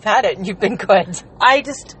hat. You've had it, and you've been good. I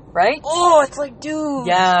just... Right? Oh, it's like, dude.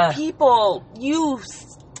 Yeah. People,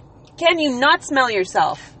 can you not smell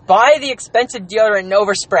yourself? Buy the expensive deodorant and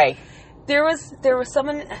overspray. There was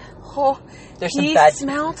someone... He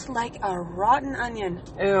smelled like a rotten onion.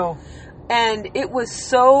 Ew. And it was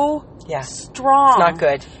so strong. It's not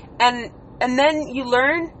good. And then you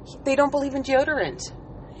learn they don't believe in deodorant.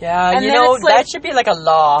 Yeah, and that should be like a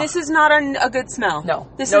law. This is not a good smell. No.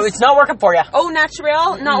 It's not working for you. Oh,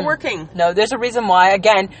 natural, not working. No, there's a reason why.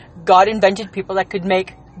 Again, God invented people that could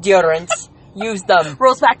make deodorants. Use them.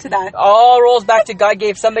 Rolls back to that. All rolls back to God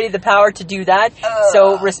gave somebody the power to do that.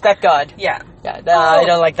 So respect God. Yeah. Yeah, I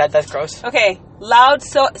don't like that. That's gross. Okay. Loud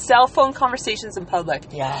cell phone conversations in public.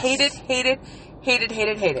 Yes. Hate it.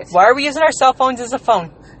 Why are we using our cell phones as a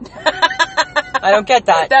phone? I don't get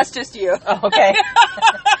that. That's just you. Oh, okay.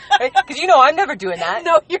 Because I'm never doing that.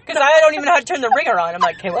 No, because I don't even know how to turn the ringer on. I'm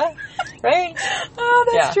like, okay, what? Right? Oh,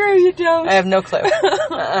 that's true. You don't. I have no clue.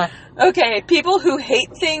 Okay, people who hate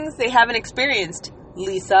things they haven't experienced.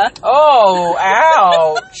 Lisa. Oh,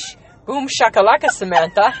 ouch. Boom shakalaka,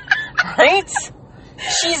 Samantha. Right?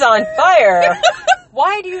 She's on fire.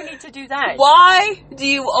 Why do you need to do that? Why do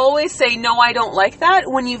you always say, no, I don't like that,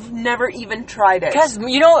 when you've never even tried it? Because,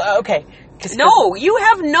 okay. No, you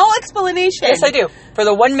have no explanation. Yes, I do. For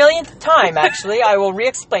the 1,000,000th time, actually, I will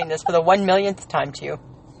re-explain this for the 1,000,000th time to you.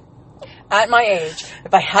 At my age,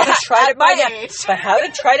 if I haven't tried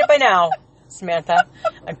it by now, Samantha,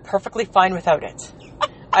 I'm perfectly fine without it.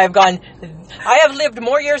 I have lived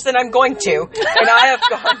more years than I'm going to, and I have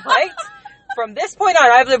gone, right? From this point on,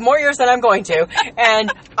 I've lived more years than I'm going to,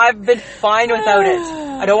 and I've been fine without it.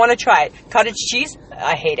 I don't want to try it. Cottage cheese,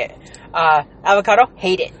 I hate it. Avocado,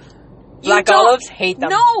 hate it. Black olives, hate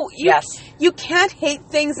them. No, you can't hate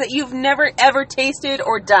things that you've never ever tasted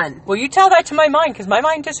or done. Well, you tell that to my mind, because my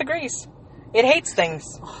mind disagrees. It hates things.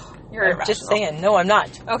 You're irrational. Just saying. No, I'm not.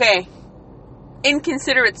 Okay.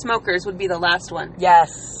 Inconsiderate smokers would be the last one.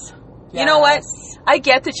 Yes. You know what? I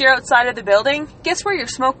get that you're outside of the building. Guess where your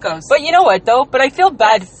smoke goes? But you know what, though? But I feel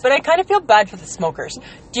bad. But I kind of feel bad for the smokers.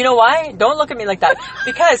 Do you know why? Don't look at me like that.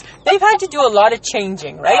 Because they've had to do a lot of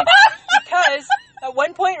changing, right? Because at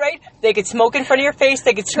one point, right, they could smoke in front of your face.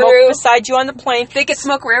 They could smoke beside you on the plane. They could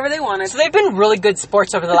smoke wherever they wanted. So they've been really good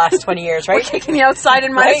sports over the last 20 years, right? We're kicking you outside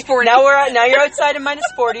in minus 40. Now you're outside in minus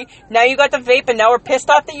 40. Now you got the vape, and now we're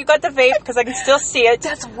pissed off that you got the vape because I can still see it.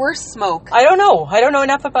 That's worse smoke. I don't know. I don't know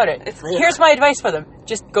enough about it. It's Here's my advice for them.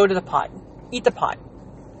 Just go to the pot. Eat the pot.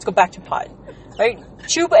 Let's go back to pot. Right?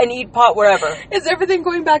 Chew and eat pot wherever. Is everything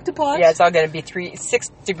going back to pot? Yeah, it's all going to be 6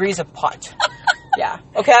 degrees of pot. Yeah.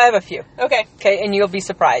 Okay, I have a few. Okay. Okay, and you'll be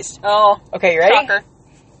surprised. Oh. Okay, you ready? Shocker.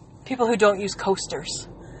 People who don't use coasters.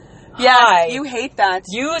 Yeah, you hate that.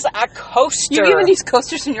 Use a coaster. You even use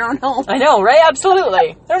coasters in your own home. I know, right?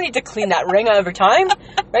 Absolutely. I don't need to clean that ring every time.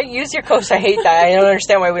 Right? Use your coaster. I hate that. I don't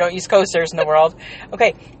understand why we don't use coasters in the world.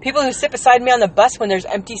 Okay, people who sit beside me on the bus when there's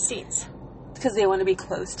empty seats. Because they want to be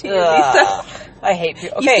close to you, Lisa. I hate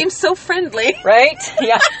people. Okay. You seem so friendly. Right?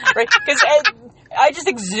 Yeah. Right? Because I just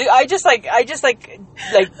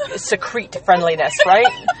secrete friendliness, right?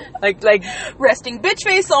 Like resting bitch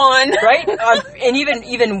face on, right? And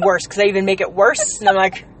even worse, because I even make it worse, and I'm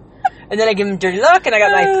like, and then I give them a dirty look, and I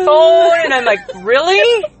got my phone, and I'm like,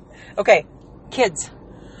 really? Okay, kids.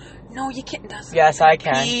 No, you can't. Yes, I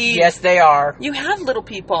can. Yes, they are. You have little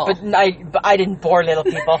people, but I didn't bore little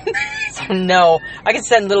people, so no, I can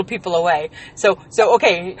send little people away. So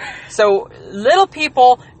okay, so little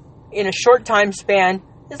people. In a short time span,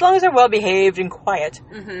 as long as they're well behaved and quiet,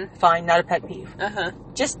 fine, not a pet peeve.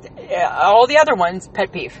 Just all the other ones,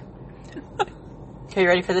 pet peeve. Okay, you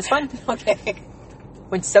ready for this one? Okay.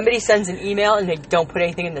 When somebody sends an email and they don't put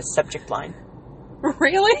anything in the subject line.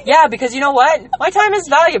 Really? Yeah, because you know what? My time is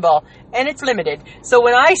valuable and it's limited. So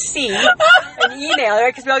when I see an email,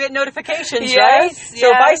 right, because we all get notifications, right? So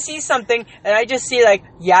if I see something and I just see like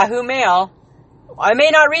Yahoo Mail, I may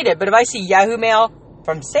not read it, but if I see Yahoo Mail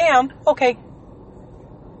from Sam, okay.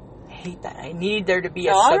 I hate that. I need there to be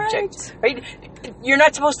a subject. Right? You're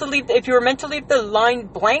not supposed to leave, if you were meant to leave the line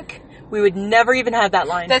blank, we would never even have that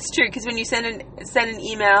line. That's true, because when you send an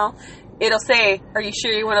email, it'll say, "Are you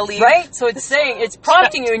sure you want to leave?" Right? So it's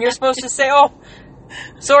prompting you, and you're supposed to say, "Oh,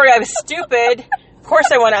 sorry, I was stupid. Of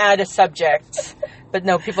course I want to add a subject." But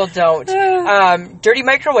no, people don't. Dirty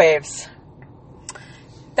microwaves.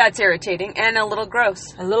 That's irritating and a little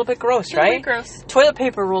gross. A little bit gross, A right? little bit gross. Toilet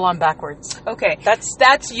paper roll on backwards. Okay.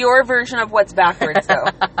 That's your version of what's backwards, though.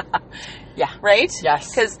 Yeah. Right? Yes.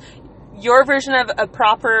 Because your version of a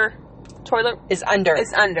proper toilet Is under.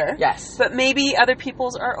 is under. Yes. But maybe other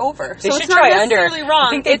people's are over. They so should it's not try under. necessarily wrong. I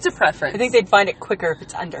think they'd- It's a preference. I think they'd find it quicker if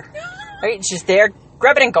it's under. Right? It's just there.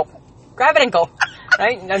 Grab it and go. Grab it and go.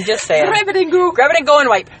 Right? I'm just saying. Grab it and go. Grab it and go and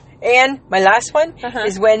wipe. And my last one Uh-huh.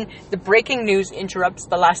 is when the breaking news interrupts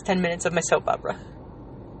the last 10 minutes of my soap opera.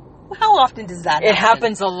 How often does that happen? It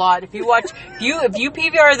happens a lot. If you watch, if you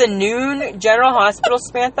PVR the noon General Hospital,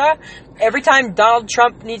 Samantha, every time Donald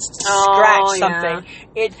Trump needs to scratch something,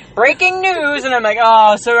 it breaking news, and I'm like,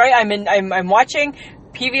 oh, so right, I'm watching,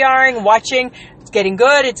 PVRing, watching. It's getting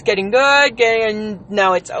good. And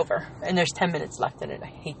now it's over, and there's 10 minutes left in it. I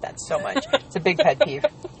hate that so much. It's a big pet peeve.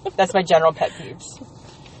 That's my general pet peeves.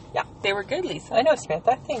 Yeah, They were good, Lisa. I know,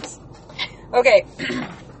 Samantha. Thanks. Okay.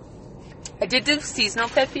 I did do seasonal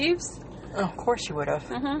pet peeves. Oh, of course you would have,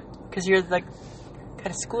 Mm-hmm. because you're like kind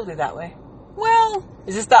of schooly that way. Well,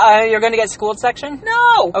 Is this the you're going to get schooled section?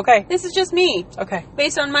 no. Okay. This is just me. Okay.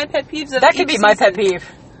 Based on my pet peeves of That could each be my pet season.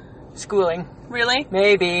 peeve. Schooling. Really?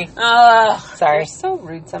 Maybe. Sorry. Sorry. So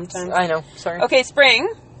rude sometimes. I know. Sorry. Okay, spring.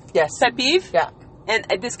 Yes. Pet peeve. Yeah. And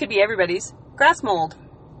this could be everybody's. Grass mold.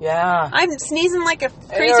 Yeah. I'm sneezing like a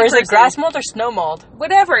crazy Or is person. it grass mold or snow mold?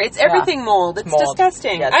 Whatever. It's everything mold. It's mold.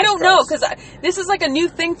 disgusting. Yeah, it's I just don't know, gross. because this is like a new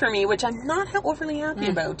thing for me, which I'm not overly happy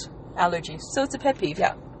about. Allergies. So it's a pet peeve.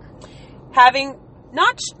 Yeah. Having,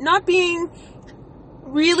 not being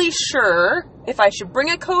really sure if I should bring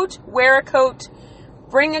a coat, wear a coat,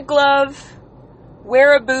 bring a glove,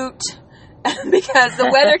 wear a boot, because the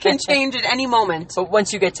weather can change at any moment. But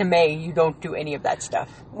once you get to May, you don't do any of that stuff.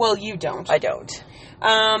 Well, you don't. I don't.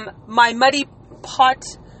 My muddy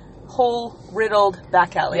pothole riddled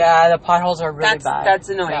back alley. Yeah, the potholes are really bad. That's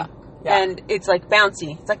annoying. Yeah. Yeah. And it's like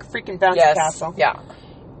bouncy. It's like a freaking bouncy Yes. castle. Yeah.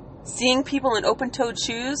 Seeing people in open-toed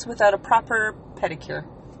shoes without a proper pedicure.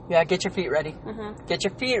 Yeah, get your feet ready. Mm-hmm. Get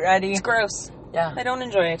your feet ready. It's gross. Yeah. I don't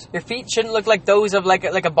enjoy it. Your feet shouldn't look like those of like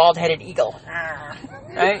a bald-headed eagle.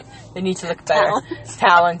 Right? They need to look better. Talons.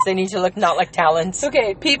 Talons. They need to look not like talons.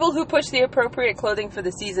 Okay, people who push the appropriate clothing for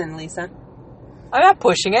the season, Lisa. I'm not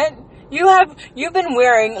pushing it. You've been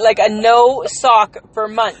wearing like a no sock for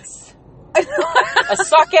months. A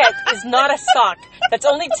socket is not a sock. That's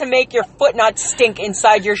only to make your foot not stink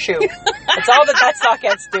inside your shoe. That's all that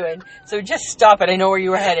socket's doing. So just stop it. I know where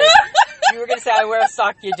you were headed. You were going to say, I wear a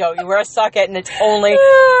sock. You don't. You wear a socket and it's only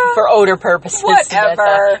for odor purposes. Whatever.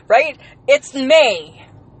 Samantha. Right? It's May.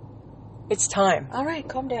 It's time. All right,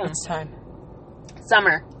 calm down. It's time.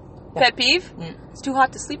 Summer. Yeah. Pet peeve? Mm. It's too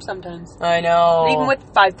hot to sleep sometimes. I know. Even with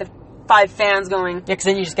five fans going. Yeah, because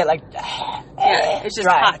then you just get like... Yeah, it's just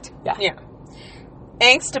dry. hot. Yeah.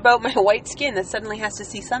 Angst about my white skin that suddenly has to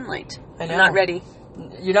see sunlight. I know. I'm not ready.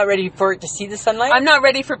 You're not ready for it to see the sunlight? I'm not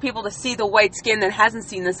ready for people to see the white skin that hasn't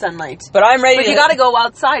seen the sunlight. But I'm ready But you gotta go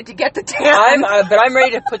outside to get the tan. But I'm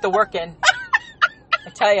ready to put the work in. I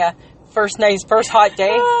tell you, first hot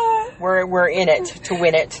day, we're in it to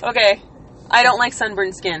win it. Okay. I don't like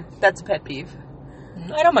sunburned skin. That's a pet peeve.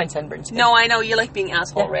 I don't mind sunburns. No, I know you like being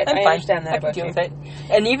asshole red. I'm I fine. understand that I can about deal you. with it.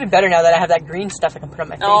 And even better now that I have that green stuff I can put on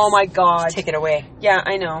my face. Oh my god. Just take it away. Yeah,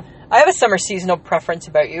 I know. I have a summer seasonal preference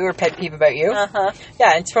about you, or pet peeve about you. Uh-huh.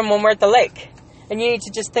 Yeah, it's from when we're at the lake. And you need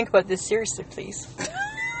to just think about this seriously, please.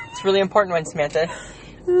 It's a really important one, Samantha.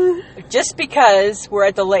 Just because we're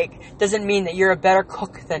at the lake doesn't mean that you're a better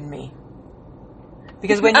cook than me.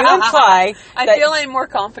 Because when you imply I feel I'm more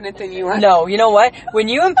confident than you are. No, you know what? When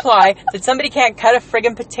you imply that somebody can't cut a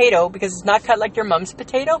friggin' potato because it's not cut like your mom's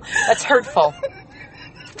potato, that's hurtful.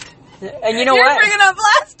 And you know You're what? bringing up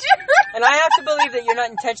last year. And I have to believe that you're not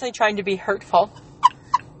intentionally trying to be hurtful.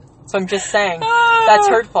 So I'm just saying, that's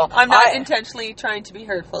hurtful. I'm not intentionally trying to be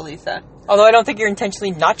hurtful, Lisa. Although I don't think you're intentionally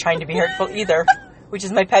not trying to be hurtful either, which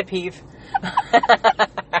is my pet peeve.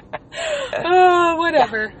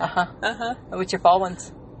 Whatever. Uh-huh. Uh-huh. What's your fall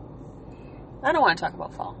ones? I don't want to talk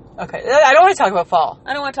about fall. Okay. I don't want to talk about fall.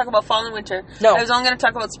 I don't want to talk about fall and winter. No. I was only going to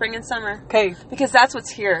talk about spring and summer. Okay. Because that's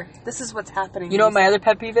what's here. This is what's happening. You know what my other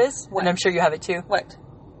pet peeve is? What? And I'm sure you have it too. What?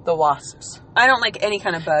 The wasps. I don't like any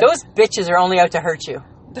kind of bug. Those bitches are only out to hurt you.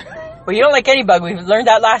 Well, you don't like any bug. We learned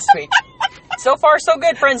that last week. So far, so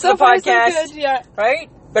good, friends of the podcast. So good, yeah. Right?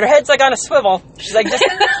 but her head's like on a swivel. She's like, just,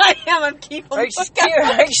 I am. I'm keeping right,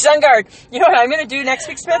 she's on guard. You know what I'm going to do next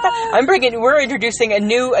week, Samantha? We're introducing a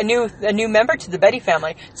new member to the Betty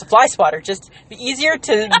family. It's a fly swatter. Just be easier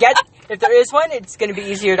to get. If there is one, it's going to be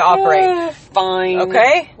easier to operate. Fine.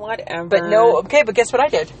 Okay? Whatever. But guess what I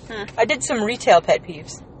did? I did some retail pet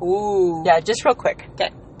peeves. Ooh. Yeah, just real quick. Okay.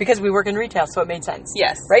 Because we work in retail, so it made sense.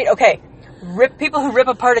 Yes. Right? Okay. People who rip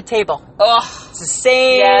apart a table. Oh. It's the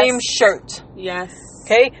same shirt. Yes.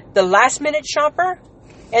 Okay? The last minute shopper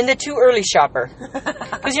and the too early shopper.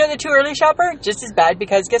 Because the too early shopper, just as bad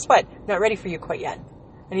because guess what? I'm not ready for you quite yet.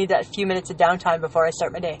 I need that few minutes of downtime before I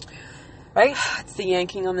start my day. Right? It's the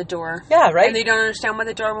yanking on the door. Yeah, right? And they don't understand why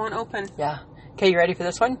the door won't open. Yeah. Okay, you ready for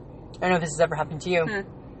this one? I don't know if this has ever happened to you.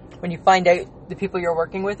 When you find out the people you're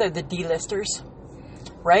working with are the D-listers.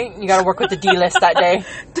 Right? You got to work with the D-list that day.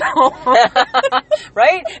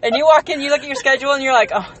 Right? And you walk in, you look at your schedule, and you're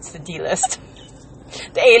like, oh, it's the D-list.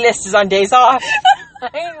 The A-list is on days off.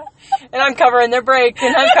 Right? And I'm covering their break,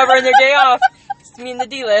 and I'm covering their day off. It's me and the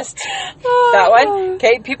D-list. That one.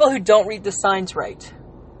 Okay, people who don't read the signs right.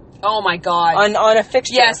 Oh my God. On a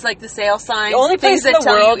fixture. Yes, like the sale signs. The only place in the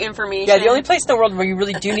tell world, you information. Yeah, the only place in the world where you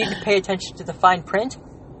really do need to pay attention to the fine print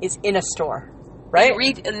is in a store. Right?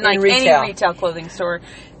 In any retail clothing store.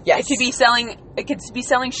 Yes. It could be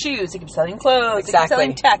selling shoes. It could be selling clothes. Exactly. It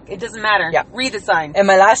could be selling tech. It doesn't matter. Yeah. Read the sign. And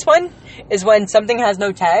my last one is when something has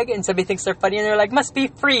no tag and somebody thinks they're funny and they're like, must be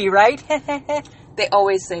free, right? They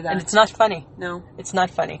always say that. And it's not funny. No. It's not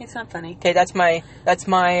funny. It's not funny. Okay, that's my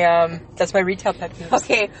retail pet peeves.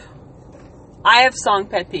 Okay. I have song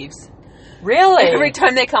pet peeves. Really? Every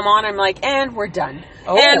time they come on, I'm like, and we're done.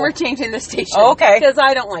 Oh. And we're changing the station. Oh, okay. Because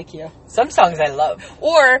I don't like you. Some songs I love.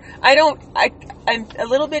 Or, I'm a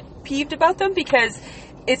little bit peeved about them because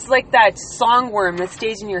it's like that song worm that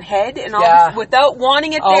stays in your head and without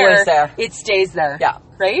wanting it Always there. it stays there. Yeah.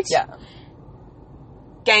 Right? Yeah.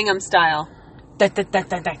 Gangnam Style.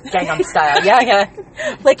 Gangnam Style. Yeah.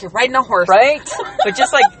 Like you're riding a horse. Right?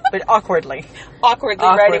 But awkwardly. Awkwardly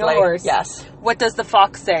riding a horse. Yes. What does the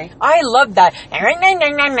fox say? I love that. I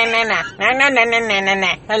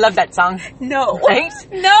love that song. No. Right?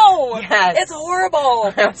 No. Yes. It's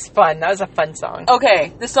horrible. That was fun. That was a fun song.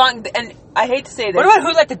 Okay. The song, and I hate to say this. What about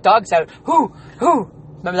Who Let the Dogs Out? Who?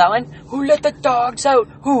 Remember that one? Who let the dogs out?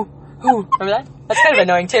 Who? Remember that? That's kind of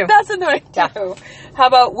annoying too. That's annoying too. How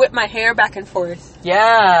about whip my hair back and forth?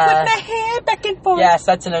 Yeah. Whip my hair back and forth. Yes,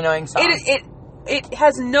 that's an annoying song. It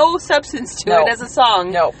has no substance to it as a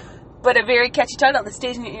song. No. But a very catchy title that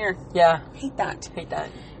stays in your ear. Yeah. Hate that.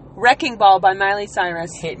 Wrecking Ball by Miley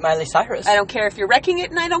Cyrus. Hate Miley Cyrus. I don't care if you're wrecking it,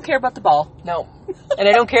 and I don't care about the ball. No. And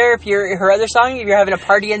I don't care if her other song, if you're having a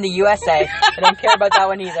party in the USA. I don't care about that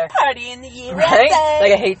one either. Party in the USA. Right?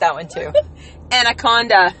 Like, I hate that one too.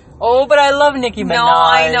 Anaconda. Oh, but I love Nicki Minaj. No,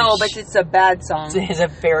 I know, but it's a bad song. It's a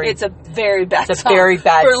very bad song. It's a very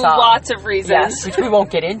bad for song. For lots of reasons. Yes, which we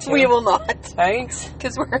won't get into. We will not. Right?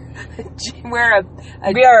 Because we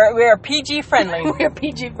are PG friendly. We are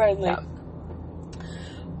PG friendly. Yeah.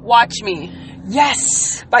 Watch Me.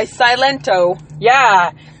 Yes. By Silento.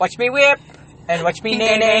 Yeah. Watch me whip. And watch me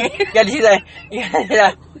nay-nay. You gotta do that.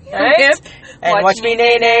 Right? Whip. And watch me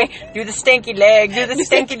nay-nay. Do the stinky leg. Do the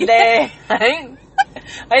stinky leg. Right?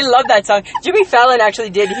 I love that song. Jimmy Fallon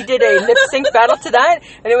actually did a lip sync battle to that,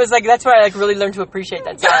 and it was like, that's where I really learned to appreciate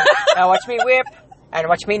that song. Now watch me whip, and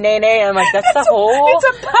watch me nay-nay, and I'm like, that's the whole... It's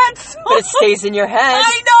a bad song. But it stays in your head.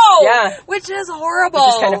 I know! Yeah. Which is horrible.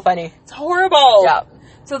 Which is kind of funny. It's horrible. Yeah.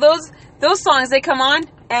 So those songs, they come on,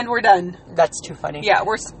 and we're done. That's too funny. Yeah,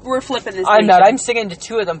 we're flipping this I'm not. I'm singing to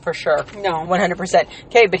two of them for sure. No. 100%.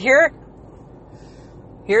 Okay, but here's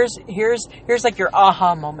like your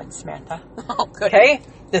aha moment, Samantha. Oh, good. Okay?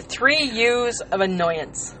 The 3 U's of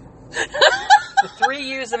annoyance. The 3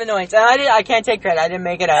 U's of annoyance. And I can't take credit. I didn't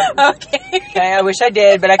make it up. Okay. Okay, I wish I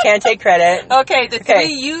did, but I can't take credit. Okay, the 3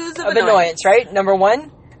 U's of annoyance. Right? Number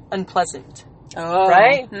 1, unpleasant. Oh.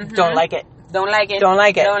 Right? Mm-hmm. Don't like it. Don't like it. Don't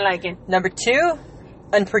like it. Don't like it. Number 2,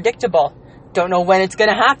 unpredictable. Don't know when it's going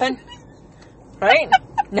to happen. Right?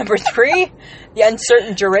 Number 3, the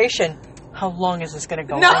uncertain duration. How long is this going to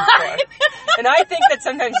go on for? And I think that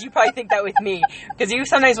sometimes you probably think that with me. Because you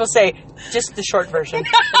sometimes will say, just the short version. And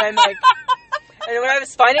I'm like... And when I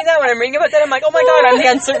was finding that, when I'm reading about that, I'm like, oh my God, I'm the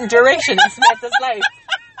uncertain duration of Samantha's life.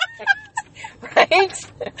 Right?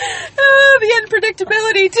 The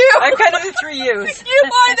unpredictability, too. I'm kind of the 3 U's. You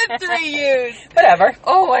are the 3 U's. Whatever.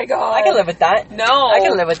 Oh my God. I can live with that. No. I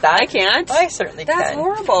can live with that. I can't. I certainly can. That's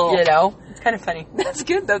horrible. You know? It's kind of funny. That's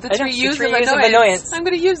good, though. The I know, 3 U's, the 3 of U's of annoyance. annoyance. I'm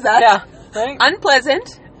going to use that. Yeah. Right?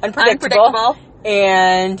 Unpleasant. Unpredictable.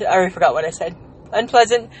 And I already forgot what I said.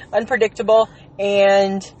 unpleasant, unpredictable,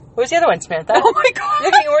 and what was the other one, Samantha? Oh my God.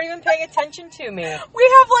 You weren't even paying attention to me. We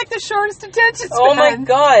have like the shortest attention span. Oh my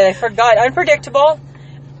God, I forgot. Unpredictable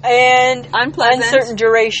and unpleasant. Uncertain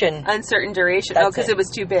duration. Uncertain duration. That's because it. it was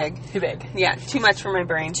too big. Too big. Yeah, too much for my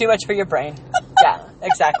brain. Too much for your brain. Yeah,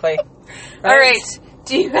 exactly. All right.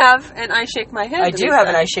 Do you have an I shake my head? I do have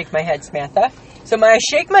an I shake my head, Samantha. So my I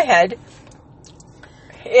shake my head,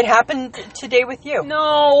 it happened today with you.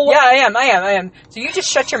 No. Yeah, I am. So you just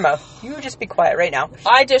shut your mouth. You just be quiet right now.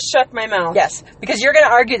 I just shut my mouth. Yes, because you're going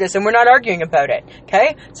to argue this, and we're not arguing about it,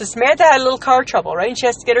 okay? So Samantha had a little car trouble, right? And she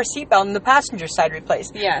has to get her seatbelt on the passenger side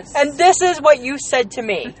replaced. Yes. And this is what you said to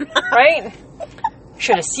me, right?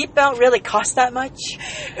 Should a seatbelt really cost that much?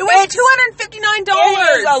 It was $259.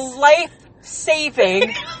 It is a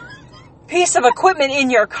life-saving piece of equipment in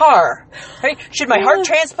your car, right? Should my heart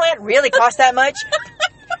transplant really cost that much?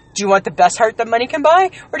 Do you want the best heart that money can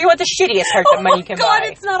buy? Or do you want the shittiest heart that money can God, buy?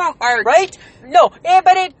 it's not a heart. Right? No,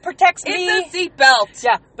 but it protects me. It's a seatbelt.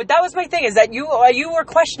 Yeah, but that was my thing, is that you were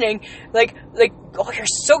questioning, like, oh, you're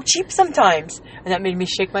so cheap sometimes. And that made me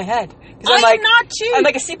shake my head. I'm not cheap. I'm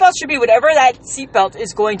like, a seatbelt should be whatever that seatbelt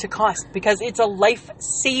is going to cost, because it's a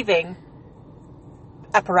life-saving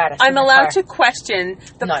apparatus. I'm allowed to question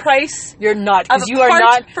the price. You're not, because you are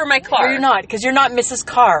not for my car. You're not, because you're not Mrs.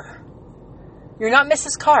 Carr. You're not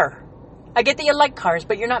Mrs. Carr. I get that you like cars,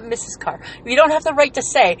 but you're not Mrs. Carr. You don't have the right to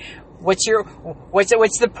say what's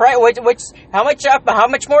the price? How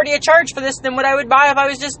much more do you charge for this than what I would buy if I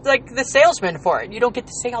was just like the salesman for it? You don't get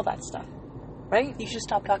to say all that stuff, right? You should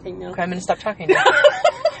stop talking now. Okay, I'm going to stop talking now.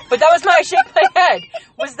 But that was my I shake my head.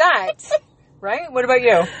 Was that right? What about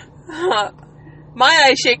you? My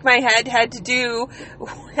I shake my head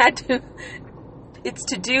it's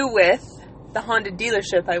to do with the Honda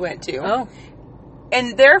dealership I went to. Oh.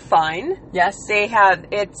 And they're fine. Yes. They have,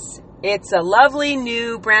 it's a lovely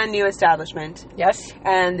brand new establishment. Yes.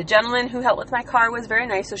 And the gentleman who helped with my car was very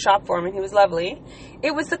nice, the shop foreman, he was lovely.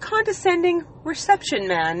 It was the condescending reception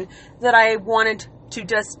man that I wanted to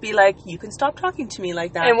just be like, you can stop talking to me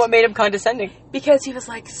like that. And what made him condescending? Because he was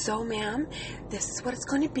like, so ma'am, this is what it's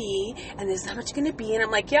going to be, and this is how much it's going to be. And I'm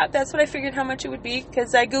like, yeah, that's what I figured how much it would be,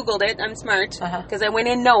 because I Googled it. I'm smart. Because I went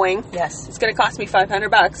in knowing it's going to cost me $500.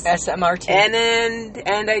 SMRT.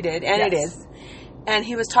 And I did, and it is. And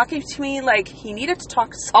he was talking to me like he needed to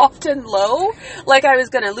talk soft and low, like I was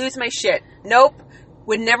going to lose my shit. Nope.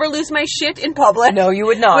 Would never lose my shit in public. No, you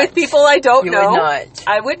would not. With people I don't know. You would not.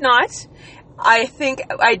 I would not. I think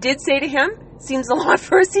I did say to him, seems a lot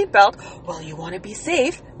for a seatbelt. Well, you want to be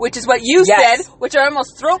safe, which is what you said, which I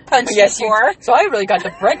almost throat punched you for. So I really got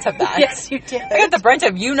the brunt of that. Yes, you did. I got the brunt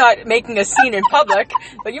of you not making a scene in public,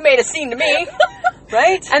 but you made a scene to me,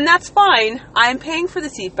 right? And that's fine. I'm paying for the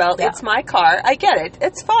seatbelt. Yeah. It's my car. I get it.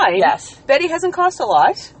 It's fine. Yes. Betty hasn't cost a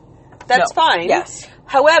lot. That's fine. Yes.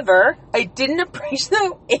 However, I didn't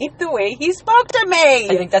appreciate the way he spoke to me.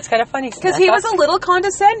 I think that's kind of funny. Because he was a little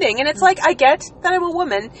condescending. And it's like, I get that I'm a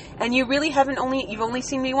woman, and you really you've only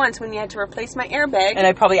seen me once when you had to replace my airbag. And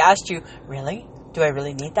I probably asked you, really? Do I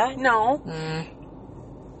really need that? No.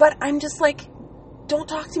 But I'm just like, don't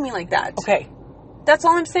talk to me like that. Okay. That's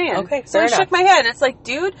all I'm saying. Okay, so I shook my head, and it's like,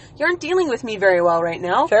 dude, you aren't dealing with me very well right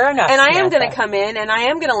now. Fair enough. And I am going to come in, and I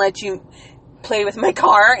am going to let you play with my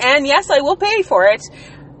car, and yes, I will pay for it,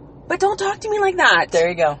 but don't talk to me like that. There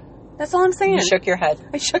you go. That's all I'm saying. You shook your head.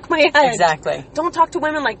 I shook my head. Exactly. Don't talk to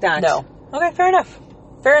women like that. No. Okay, fair enough.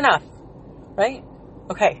 Fair enough. Right?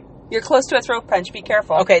 Okay. You're close to a throat punch. Be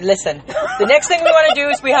careful. Okay, listen. The next thing we want to do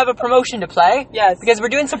is we have a promotion to play. Yes. Because we're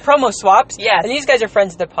doing some promo swaps. Yes. And these guys are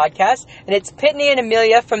friends of the podcast. And it's Pitney and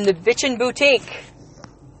Amelia from the Bitchin' Boutique.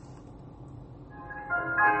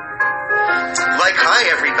 Like, hi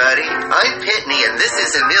everybody, I'm Pitney and this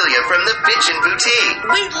is Amelia from the Bitchin' Boutique.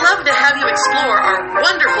 We'd love to have you explore our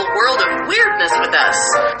wonderful world of weirdness with us.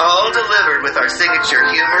 All delivered with our signature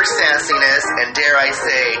humor, sassiness, and dare I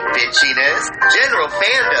say, bitchiness, general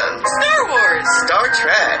fandoms, Star Wars, Star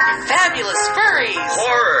Trek, fabulous furries,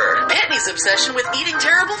 horror, Pitney's obsession with eating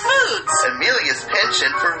terrible foods, Amelia's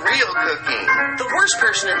penchant for real cooking, the worst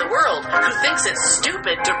person in the world who thinks it's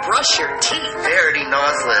stupid to brush your teeth, Verity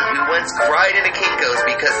Noslin, who once cried in a Kinko's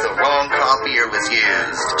because the wrong copier was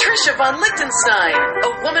used, Trisha von Lichtenstein,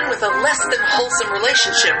 a woman with a less than wholesome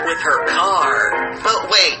relationship with her car. But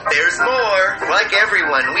wait, there's more. Like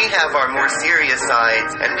everyone, we have our more serious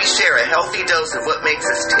sides, and we share a healthy dose of what makes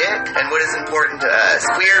us tick and what is important to us.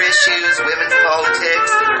 Queer issues, women's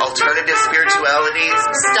politics, alternative spiritualities.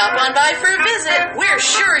 Stop on by for a visit. We're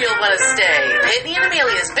sure you'll want to stay. Pitney and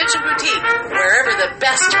Amelia's Bitchin' Boutique, wherever the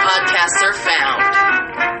best podcasts are found.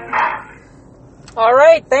 All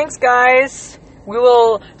right, thanks guys. We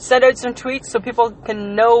will send out some tweets so people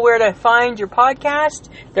can know where to find your podcast.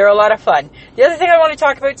 They're a lot of fun. The other thing I want to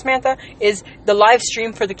talk about, Samantha, is the live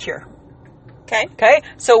stream for The Cure. Okay.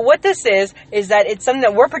 So what this is that it's something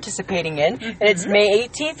that we're participating in, and it's May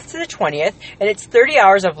 18th to the 20th, and it's 30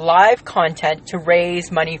 hours of live content to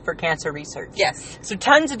raise money for cancer research. Yes. So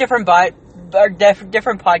tons of different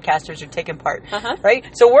different podcasters are taking part, right?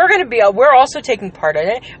 So we're also taking part in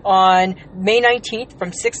it on May 19th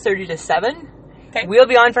from 6:30 to 7. Okay. We'll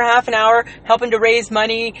be on for half an hour, helping to raise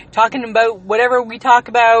money, talking about whatever we talk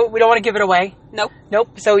about. We don't want to give it away. Nope.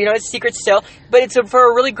 So, it's secret still. But it's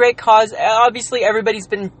for a really great cause. Obviously, everybody's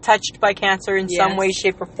been touched by cancer in some way,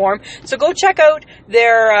 shape, or form. So go check out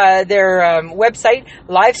their website,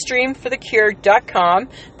 livestreamforthecure.com.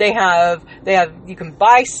 They have, you can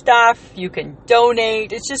buy stuff, you can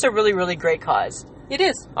donate. It's just a really, really great cause. It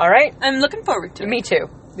is. All right? I'm looking forward to it. Me too.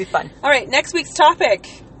 It'll be fun. All right, next week's topic.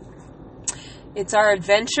 It's our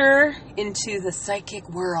adventure into the psychic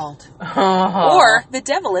world. Or the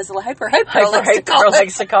devil, as Hyper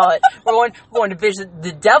likes to call it. We're going to visit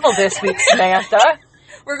the devil this week, Samantha.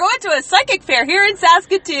 We're going to a psychic fair here in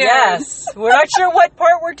Saskatoon. Yes. We're not sure what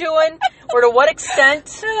part we're doing or to what extent.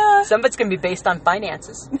 Some of it's going to be based on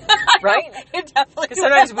finances. Right? It definitely Because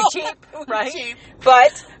sometimes we cheap, right?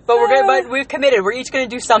 But we've committed. We're each going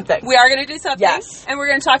to do something. We are going to do something. Yes. And we're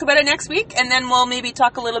going to talk about it next week. And then we'll maybe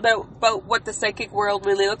talk a little bit about what the psychic world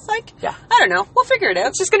really looks like. Yeah. I don't know. We'll figure it out.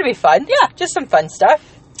 It's just going to be fun. Yeah. Just some fun stuff.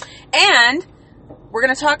 And we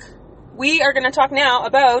are going to talk now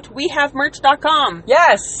about wehavemerch.com.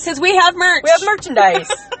 Yes. Because we have merch. We have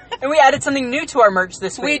merchandise. And we added something new to our merch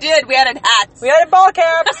this week. We did. We added hats. We added ball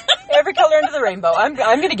caps. Every color under the rainbow. I'm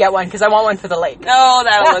going to get one because I want one for the lake. Oh,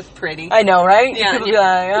 that'll look pretty. I know, right? Yeah. People be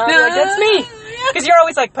like, that's me. Because you're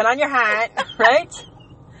always like, put on your hat, right?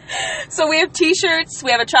 So we have t-shirts,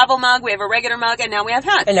 we have a travel mug, we have a regular mug, and now we have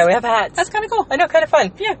hats. And now we have hats. That's kind of cool. I know, kind of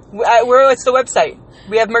fun. Yeah. It's the website.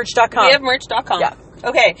 Wehavemerch.com. Wehavemerch.com. Yeah.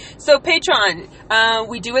 Okay, so Patreon,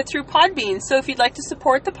 we do it through Podbean. So if you'd like to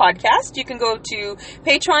support the podcast, you can go to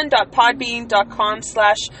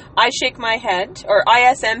patreon.podbean.com/IShakeMyHead or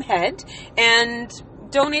ISMHead and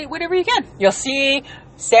donate whatever you can. You'll see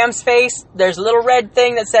Sam's face. There's a little red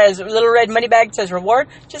thing that says, a little red money bag that says reward.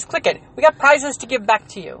 Just click it. We got prizes to give back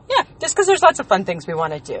to you. Yeah. Just because there's lots of fun things we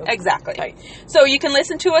want to do. Exactly. Right. So you can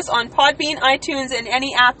listen to us on Podbean, iTunes, and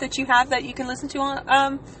any app that you have that you can listen to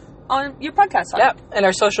on your podcast. Yep. And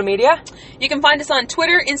our social media? You can find us on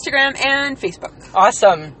Twitter, Instagram, and Facebook.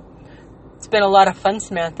 Awesome. It's been a lot of fun,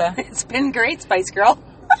 Samantha. It's been great, Spice Girl.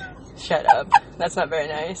 Shut up. That's not very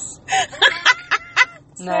nice.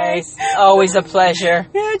 Nice. Always a pleasure.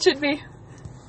 Yeah, it should be.